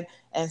ahead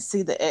and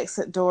see the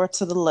exit door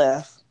to the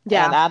left. And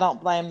Yeah. I don't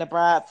blame the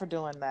bride for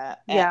doing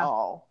that at Yeah.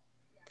 all.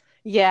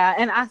 Yeah.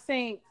 And I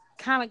think,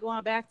 kind of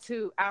going back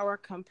to our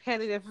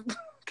competitive,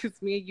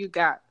 because me and you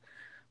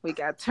we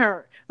got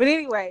turned. But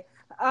anyway,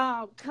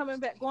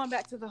 going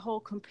back to the whole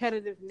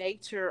competitive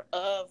nature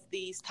of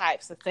these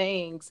types of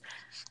things,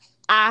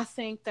 I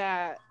think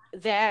that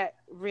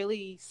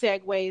really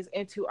segues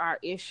into our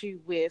issue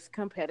with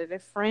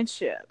competitive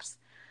friendships.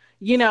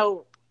 You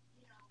know,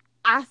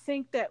 I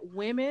think that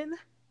women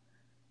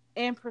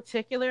in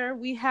particular,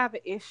 we have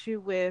an issue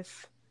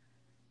with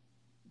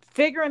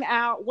figuring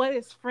out what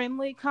is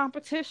friendly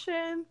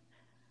competition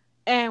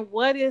and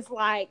what is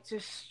like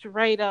just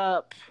straight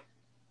up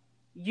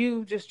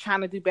you just trying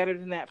to do better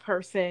than that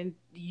person.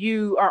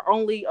 You are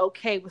only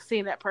okay with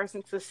seeing that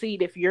person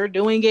succeed if you're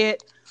doing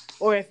it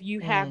or if you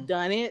have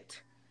done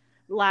it.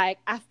 Like,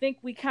 I think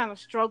we kind of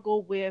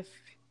struggle with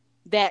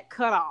that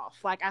cutoff.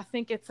 Like, I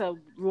think it's a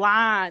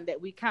line that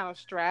we kind of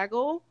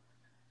straggle.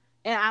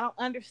 And I don't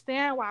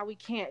understand why we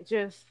can't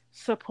just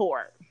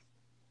support.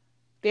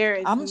 There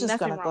is I'm just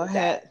nothing gonna go wrong with that.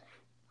 ahead.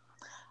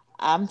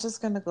 I'm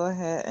just gonna go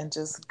ahead and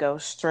just go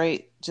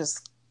straight.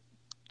 Just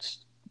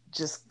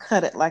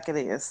cut it like it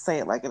is. Say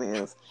it like it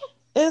is.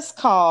 It's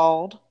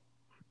called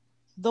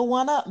the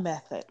one up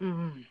method.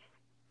 Mm.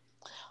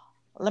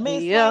 Let me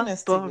The explain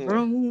this to upper you.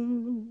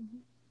 room.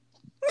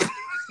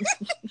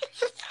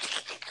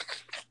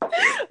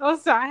 Oh,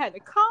 sorry. I had to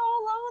call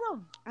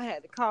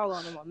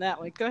on him. On that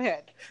one. Go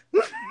ahead.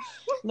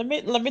 Let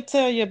me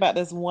tell you about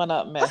this one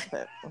up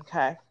method.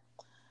 Okay.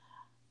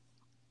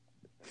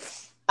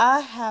 I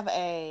have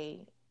a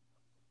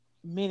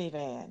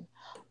minivan.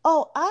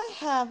 Oh, I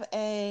have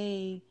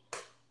a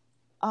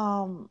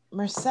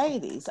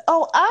Mercedes.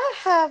 Oh, I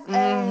have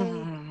a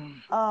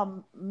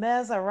Mm.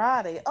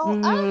 Maserati. Oh,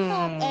 I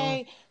have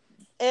Mm.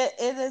 it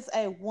is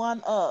a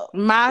one up.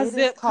 My It is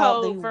zip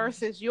called code the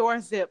versus your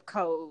zip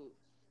code.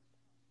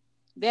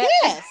 That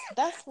Yes,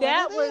 that's what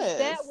it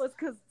that is. was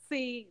because,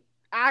 see,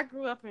 I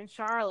grew up in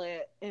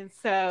Charlotte, and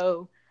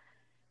so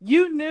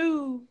you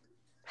knew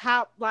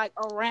how, like,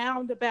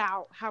 around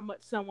about how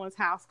much someone's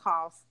house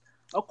costs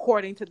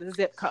according to the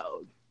zip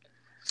code.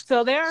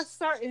 So there are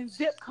certain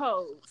zip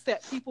codes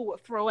that people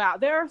would throw out.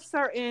 There are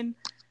certain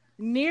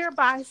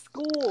nearby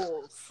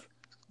schools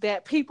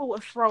that people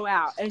would throw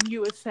out, and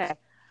you would say,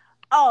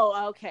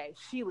 "Oh, okay,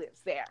 she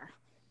lives there."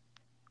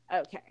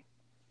 Okay,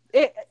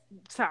 it.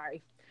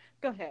 Sorry,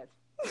 go ahead.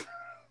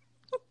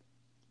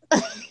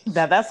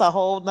 Now that's a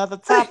whole nother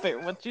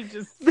topic. What you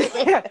just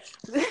Yeah,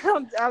 said.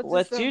 I'm just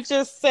What you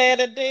just said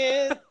and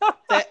did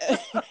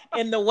that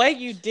and the way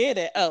you did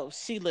it. Oh,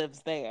 she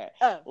lives there.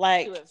 oh, she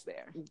Like lives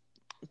there.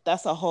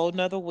 that's a whole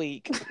nother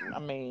week. I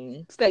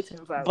mean, Stay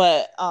tuned, folks.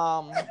 but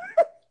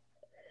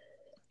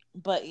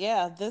but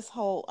yeah, this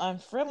whole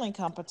unfriendly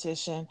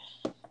competition,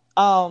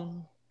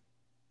 um,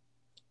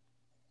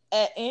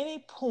 at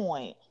any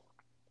point,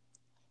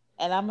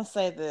 and I'm gonna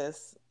say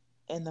this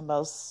in the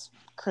most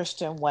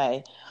Christian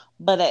way,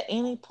 but at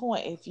any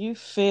point, if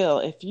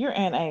you're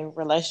in a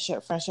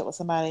relationship, friendship with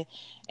somebody,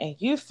 and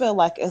you feel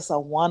like it's a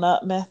one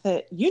up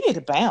method, you need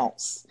to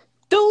bounce.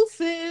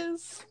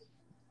 Deuces.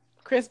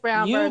 Chris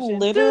Brown You version.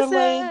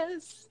 literally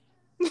Deuces.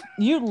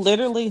 you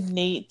literally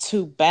need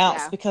to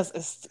bounce Yeah.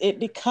 because it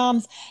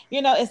becomes,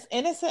 it's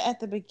innocent at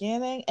the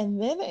beginning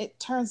and then it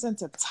turns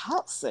into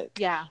toxic,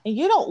 Yeah. and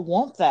you don't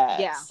want that.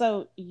 Yeah.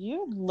 So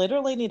you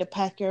literally need to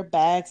pack your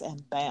bags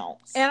and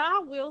bounce. And I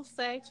will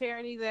say,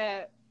 Charity,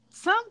 that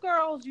some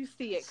girls, you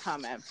see it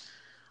coming.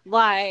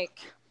 Like,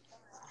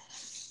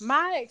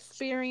 my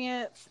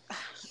experience,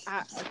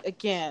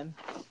 again,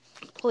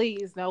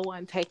 please, no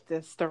one take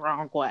this the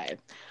wrong way.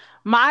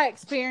 My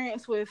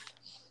experience with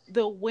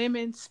the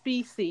women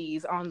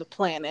species on the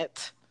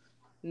planet,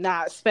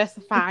 not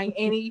specifying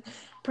any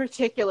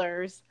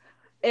particulars,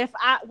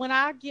 when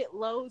I get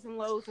loads and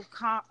loads of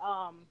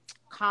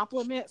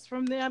compliments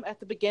from them at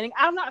the beginning,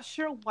 I'm not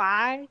sure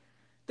why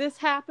this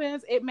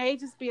happens. It may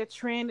just be a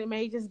trend. It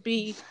may just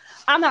be,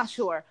 I'm not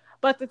sure.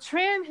 But the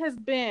trend has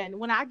been,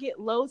 when I get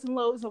loads and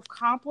loads of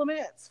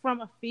compliments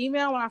from a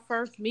female when I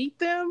first meet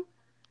them,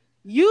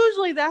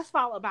 usually that's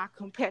followed by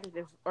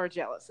competitive or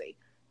jealousy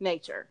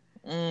nature.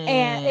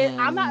 And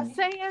I'm not Mm.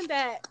 saying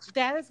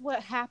that is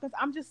what happens.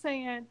 I'm just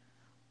saying,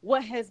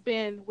 what has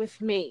been with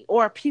me,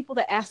 or people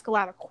that ask a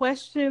lot of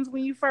questions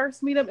when you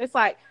first meet them. It's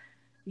like,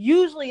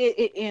 usually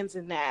it ends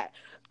in that.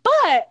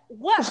 But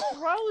what A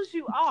throws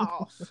you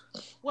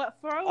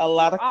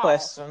lot of off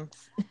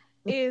questions.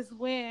 is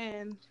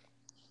when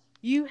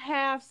you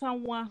have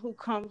someone who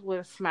comes with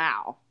a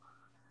smile.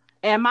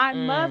 And my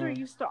mother Mm.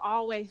 used to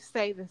always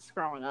say this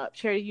growing up.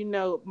 Charity,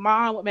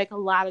 mom would make a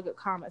lot of good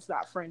comments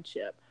about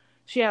friendship.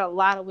 She had a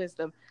lot of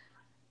wisdom.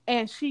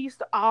 And she used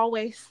to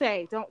always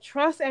say, don't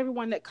trust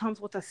everyone that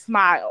comes with a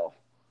smile.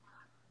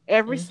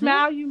 Every Mm-hmm.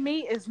 smile you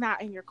meet is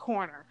not in your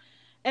corner.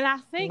 And I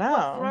think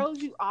what No.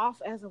 throws you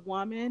off as a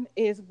woman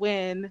is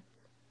when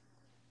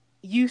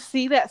you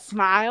see that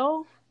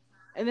smile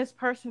and this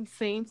person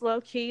seems low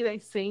key, they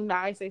seem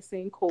nice, they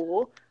seem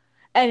cool,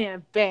 and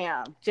then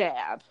bam,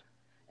 jab,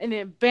 and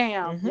then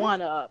bam, Mm-hmm.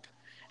 one up,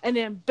 and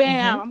then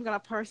bam, Mm-hmm. I'm gonna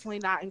personally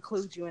not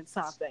include you in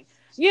something.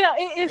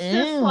 It's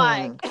just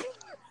like, Mm.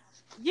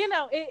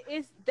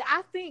 it's.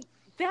 I think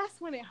that's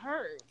when it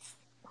hurts.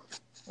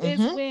 Is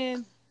Mm-hmm.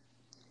 when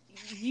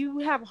you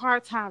have a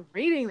hard time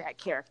reading that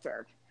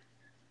character.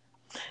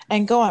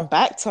 And going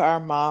back to our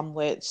mom,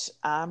 which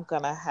I'm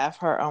gonna have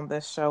her on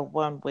this show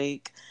one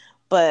week.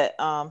 But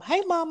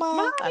hey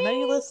mama, I know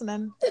you're Mommy.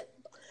 listening.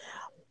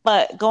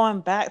 But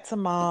going back to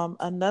mom,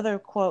 another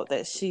quote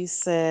that she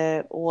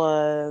said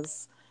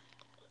was,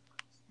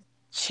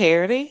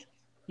 Charity,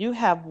 you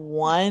have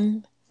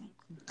one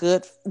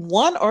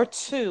or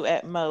two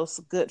at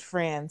most good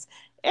friends.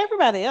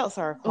 Everybody else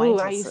are Ooh,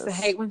 I used to acquaintances.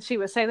 hate when she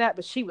would say that,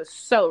 but she was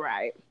so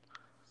right.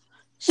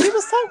 She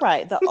was so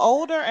right. The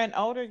older and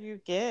older you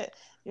get,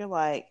 you're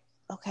like,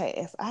 okay,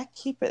 if I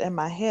keep it in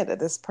my head that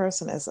this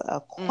person is an Mm-hmm.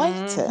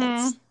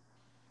 acquaintance,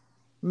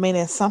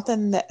 meaning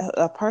something that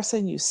a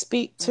person you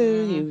speak to,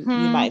 you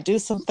Mm-hmm. might do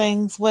some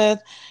things with.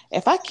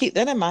 If I keep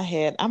that in my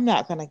head, I'm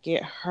not going to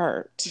get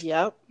hurt,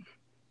 Yep.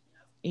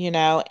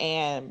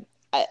 and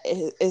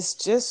it's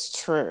just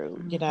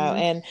true, Mm-hmm.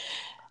 and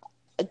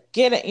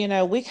get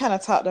it, we kind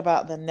of talked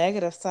about the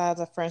negative sides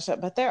of friendship,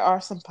 but there are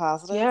some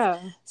positives. Yeah.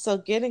 So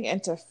getting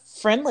into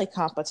friendly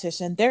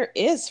competition, there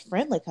is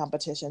friendly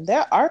competition.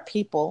 There are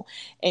people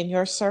in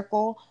your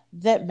circle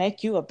that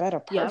make you a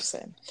better Yep.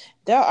 person.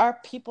 There are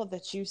people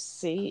that you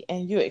see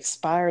and you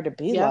aspire to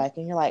be Yep. like,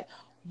 and you're like,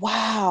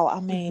 wow, I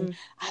mean,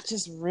 Mm-hmm. I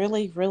just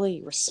really,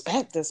 really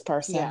respect this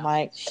person. Yeah.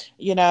 Like,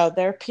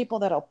 there are people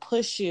that'll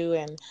push you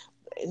and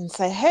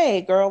say,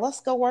 "Hey, girl, let's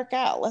go work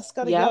out. Let's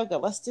go to Yep. yoga.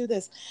 Let's do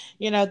this."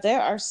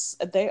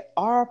 There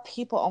are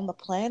people on the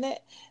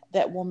planet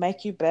that will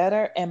make you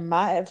better. And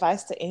my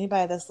advice to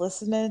anybody that's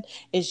listening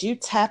is you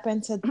tap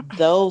into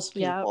those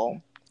Yep.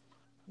 people.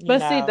 You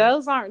But see, know,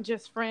 those aren't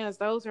just friends;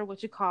 those are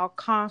what you call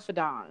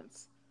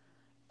confidants,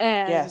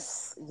 and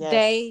yes, yes,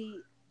 they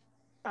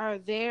are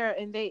there,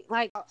 and they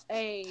like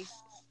a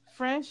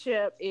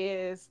friendship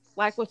is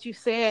like what you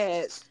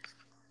said,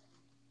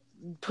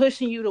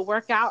 pushing you to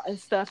work out and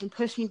stuff and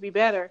pushing you to be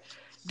better.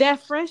 That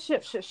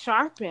friendship should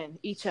sharpen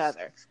each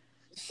other.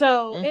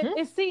 So, mm-hmm.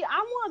 and see,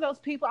 I'm one of those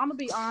people. I'm gonna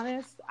be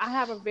honest. I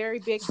have a very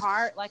big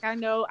heart. Like, I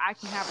know I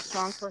can have a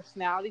strong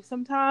personality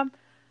sometimes,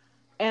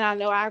 and I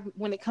know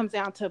when it comes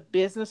down to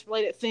business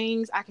related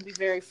things, I can be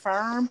very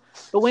firm.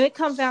 But when it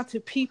comes down to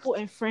people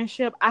and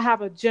friendship, I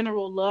have a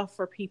general love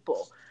for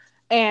people,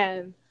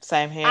 and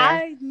Same here.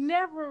 I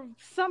never.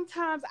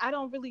 Sometimes I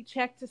don't really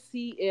check to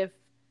see if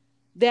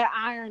that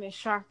iron is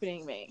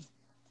sharpening me.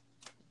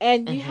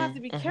 And you have to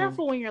Mm-hmm. be Mm-hmm.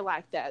 careful when you're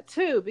like that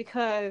too,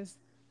 because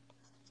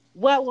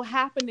what will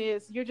happen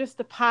is you're just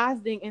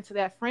depositing into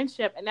that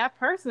friendship, and that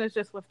person is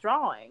just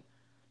withdrawing.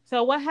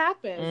 So what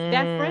happens?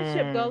 That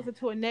friendship Mm. goes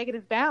into a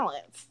negative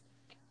balance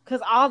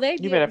because all they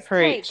You did better was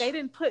take. They preach.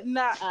 didn't put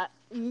not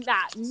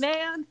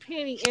nan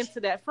penny into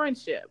that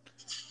friendship.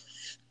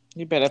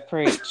 You better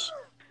preach.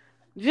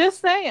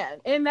 Just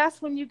saying, and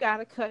that's when you got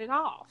to cut it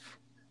off.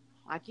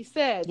 Like you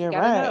said, you You're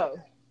got to right. know.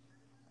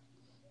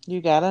 You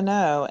gotta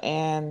know,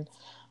 and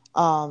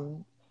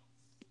um,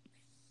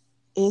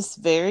 it's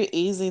very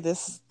easy.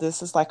 This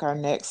is like our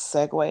next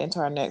segue into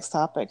our next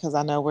topic because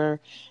I know we're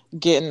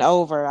getting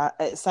over.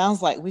 It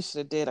sounds like we should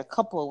have did a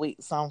couple of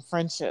weeks on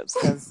friendships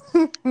because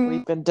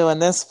we've been doing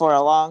this for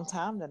a long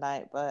time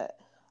tonight. But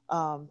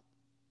um,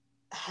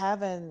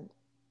 having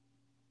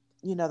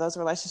those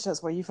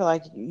relationships where you feel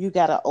like you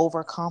got to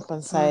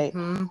overcompensate,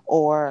 Mm-hmm.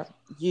 or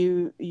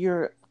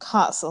you're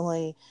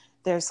constantly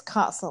there's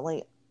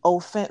constantly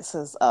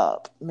offenses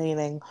up,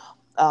 meaning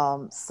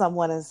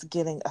someone is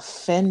getting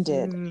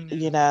offended. Mm.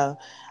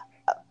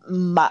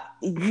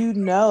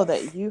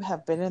 That you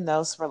have been in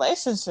those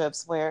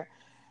relationships where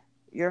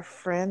your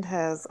friend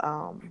has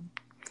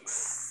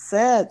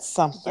said Yep.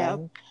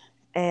 something,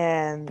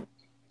 and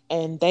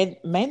they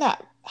may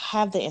not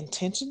have the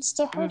intentions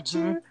to hurt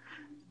Mm-hmm. you,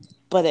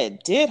 but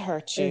it did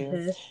hurt you.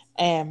 Mm-hmm.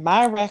 And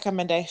my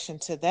recommendation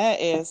to that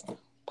is,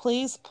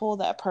 please pull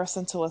that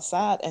person to a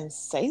side and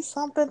say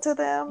something to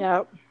them,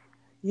 Yep.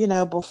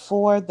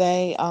 before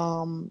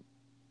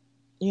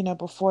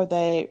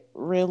they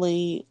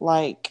really,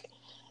 like,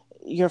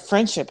 your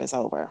friendship is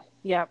over,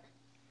 Yep.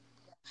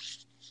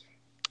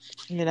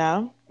 you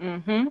know?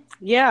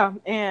 Yeah,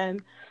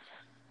 and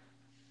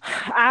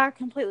I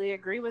completely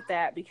agree with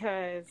that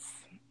because,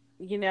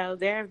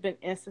 there have been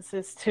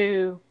instances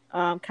too,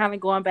 kind of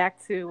going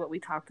back to what we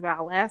talked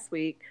about last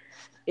week.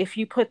 If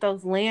you put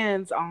those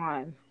lens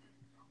on,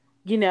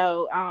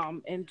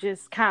 and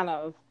just kind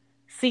of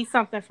see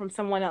something from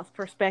someone else's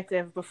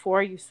perspective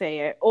before you say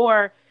it,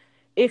 or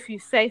if you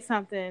say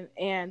something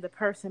and the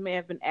person may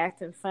have been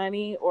acting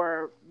funny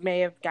or may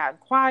have gotten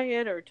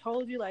quiet or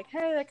told you like,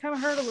 hey, that kind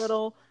of hurt a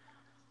little,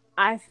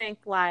 I think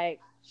like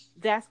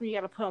that's when you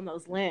got to put on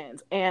those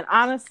lens. And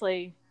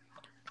honestly,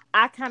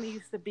 I kind of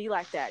used to be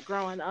like that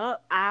growing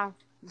up. I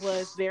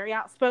was very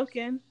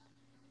outspoken,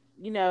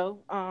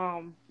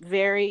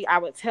 I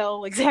would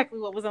tell exactly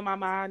what was on my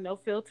mind, no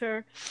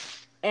filter.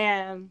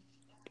 And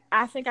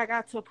I think I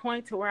got to a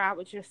point to where I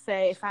would just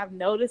say, if I've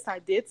noticed I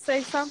did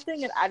say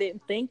something and I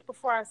didn't think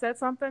before I said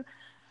something,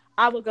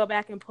 I would go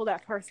back and pull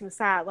that person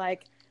aside,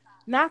 like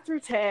not through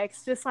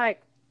text, just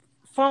like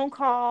phone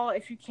call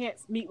if you can't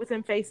meet with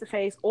them face to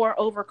face or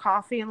over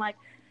coffee, and like,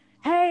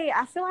 hey,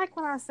 I feel like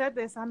when I said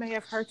this, I may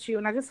have hurt you,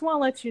 and I just want to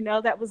let you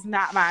know that was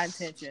not my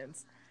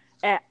intentions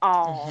at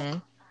all. Mm-hmm.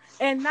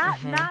 And not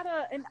Mm-hmm. not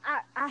a and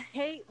I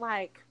hate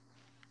like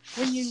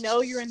when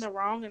you're in the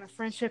wrong in a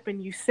friendship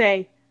and you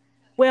say,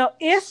 well,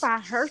 if I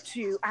hurt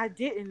you, I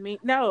didn't mean.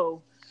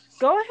 No,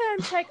 go ahead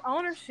and take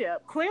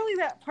ownership. Clearly,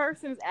 that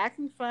person is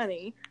acting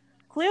funny.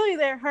 Clearly,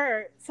 they're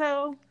hurt.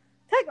 So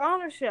take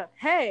ownership.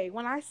 Hey,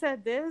 when I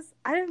said this,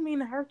 I didn't mean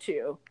to hurt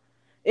you.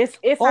 If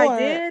Or,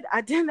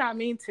 I did not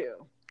mean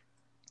to.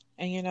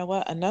 and you know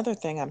what? Another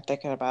thing I'm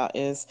thinking about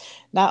is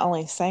not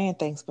only saying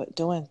things, but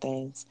doing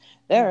things.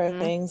 There are Mm-hmm.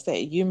 things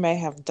that you may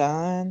have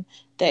done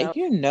that Yep.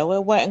 you know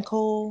it wasn't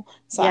cool.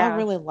 So I Yeah.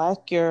 really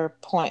like your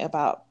point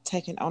about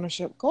taking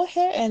ownership. Go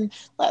ahead and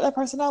let that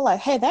person know, like,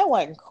 hey, that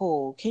wasn't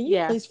cool. Can you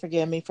Yeah. please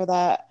forgive me for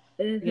that?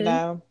 You Mm-hmm.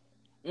 know?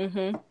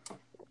 Mm-hmm.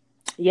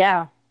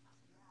 Yeah.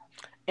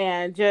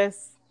 And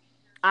just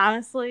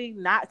honestly,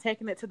 not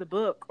taking it to the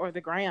book or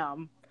the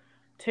gram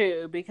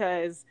too,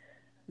 because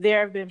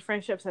there have been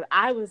friendships that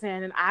I was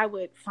in and I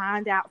would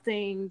find out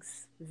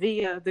things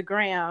via the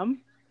gram,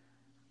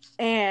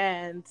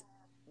 and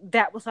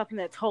that was something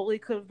that totally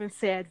could have been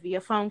said via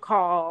phone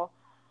call,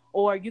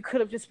 or you could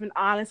have just been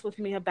honest with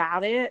me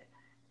about it,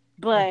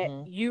 but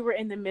Mm-hmm. you were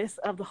in the midst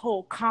of the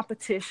whole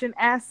competition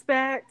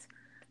aspect.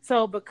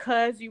 So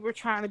because you were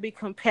trying to be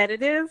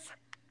competitive,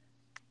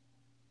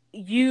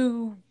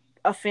 you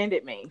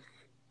offended me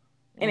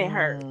and it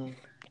hurt. Mm,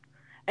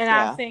 And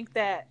I yeah. think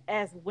that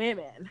as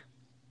women,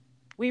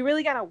 we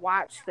really got to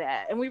watch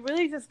that. And we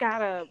really just got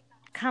to,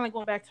 kind of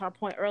going back to our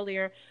point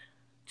earlier,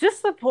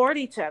 just support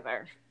each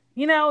other.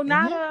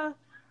 Not Mm-hmm.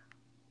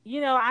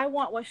 I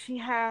want what she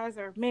has,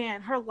 or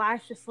man, her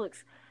life just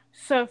looks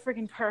so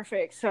freaking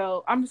perfect.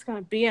 So I'm just going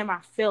to be in my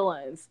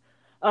feelings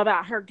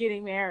about her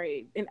getting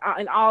married, and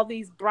all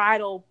these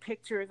bridal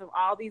pictures of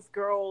all these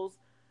girls,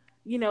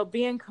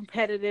 being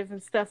competitive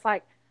and stuff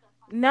like,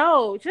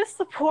 no, just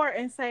support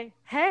and say,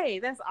 hey,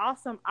 that's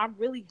awesome. I'm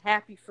really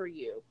happy for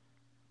you.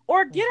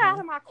 Or get Mm-hmm. out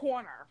of my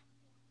corner.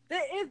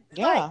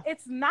 Yeah.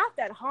 It's not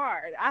that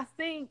hard. I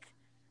think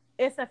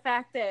it's the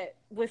fact that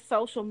with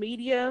social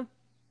media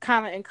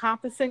kind of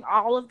encompassing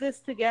all of this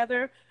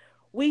together,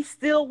 we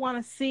still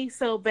want to see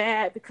so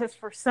bad because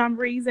for some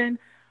reason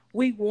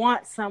we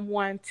want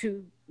someone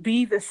to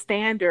be the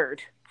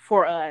standard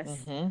for us.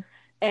 Mm-hmm.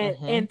 And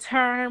Mm-hmm. in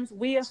terms,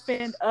 we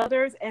offend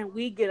others and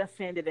we get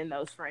offended in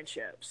those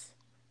friendships.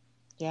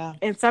 Yeah.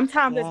 And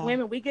sometimes as Yeah.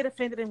 women, we get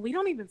offended and we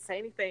don't even say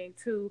anything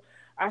to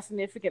our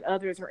significant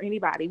others or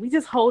anybody. We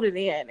just hold it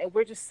in and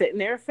we're just sitting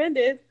there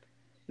offended.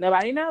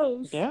 Nobody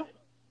knows. Yeah.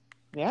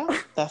 Yeah.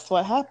 That's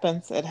what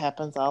happens. It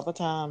happens all the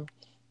time.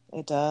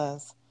 It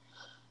does.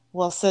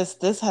 Well, sis,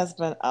 this has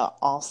been an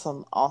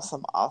awesome,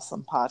 awesome,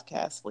 awesome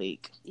podcast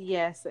week.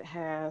 Yes, it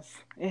has.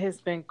 It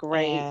has been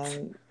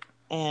great.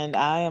 And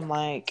I am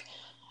like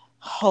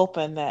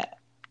hoping that,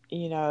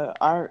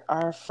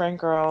 our friend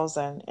girls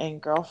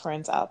and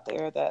girlfriends out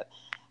there that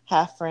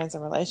have friends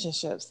and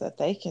relationships, that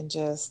they can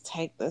just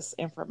take this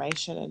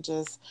information and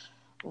just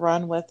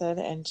run with it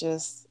and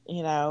just,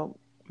 build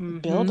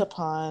Mm-hmm.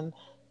 upon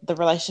the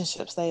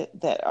relationships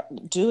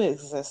do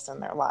exist in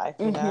their life.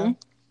 Mm-hmm.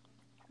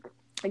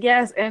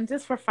 Yes, and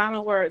just for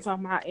final words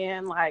on my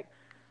end, like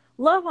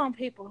love on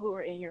people who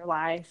are in your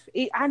life.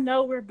 I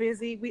know we're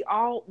busy. We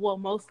all, well,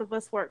 most of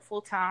us work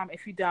full time.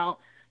 If you don't,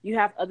 you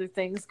have other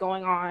things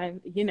going on.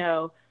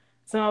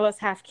 Some of us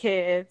have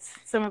kids.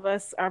 Some of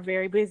us are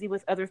very busy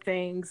with other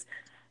things.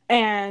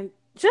 And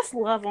just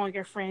love on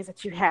your friends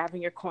that you have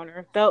in your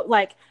corner. Though,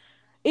 like,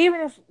 even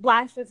if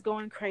life is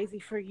going crazy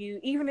for you,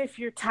 even if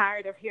you're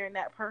tired of hearing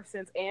that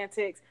person's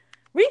antics,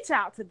 reach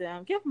out to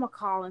them, give them a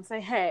call and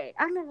say, hey,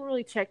 I never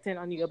really checked in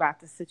on you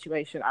about this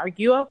situation. Are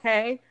you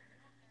okay?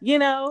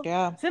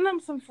 Yeah. Send them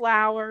some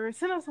flowers,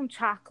 send them some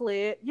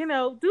chocolate,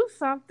 do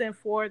something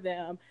for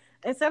them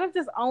instead of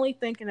just only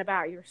thinking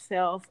about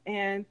yourself.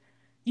 And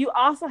you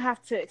also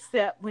have to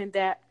accept when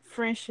that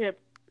friendship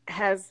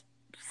has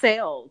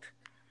sailed.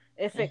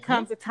 If it Mm-hmm.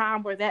 comes a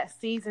time where that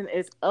season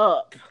is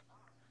up,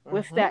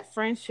 with that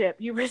friendship.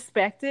 You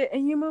respect it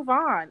and you move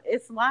on.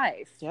 It's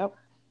life. Yep.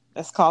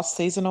 It's called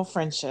seasonal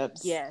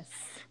friendships. Yes.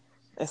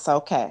 It's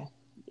okay.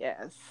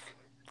 Yes.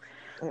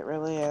 It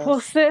really is. Well,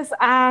 sis,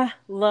 I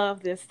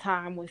love this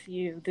time with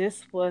you.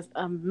 This was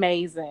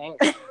amazing.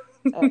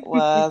 It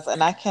was.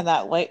 And I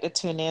cannot wait to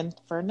tune in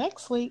for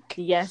next week.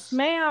 Yes,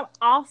 ma'am.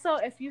 Also,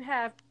 if you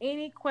have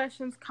any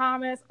questions,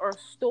 comments, or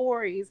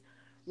stories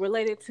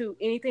related to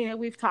anything that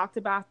we've talked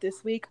about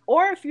this week,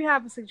 or if you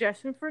have a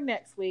suggestion for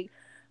next week,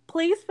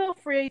 please feel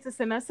free to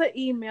send us an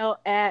email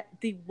at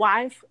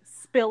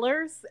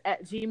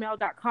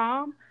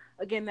thewifespillers@gmail.com.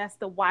 Again, that's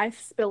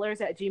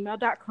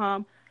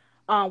thewifespillers@gmail.com.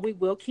 We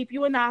will keep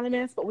you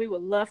anonymous, but we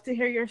would love to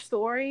hear your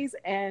stories.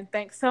 And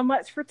thanks so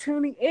much for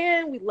tuning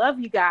in. We love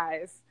you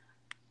guys.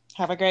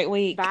 Have a great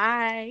week.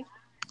 Bye.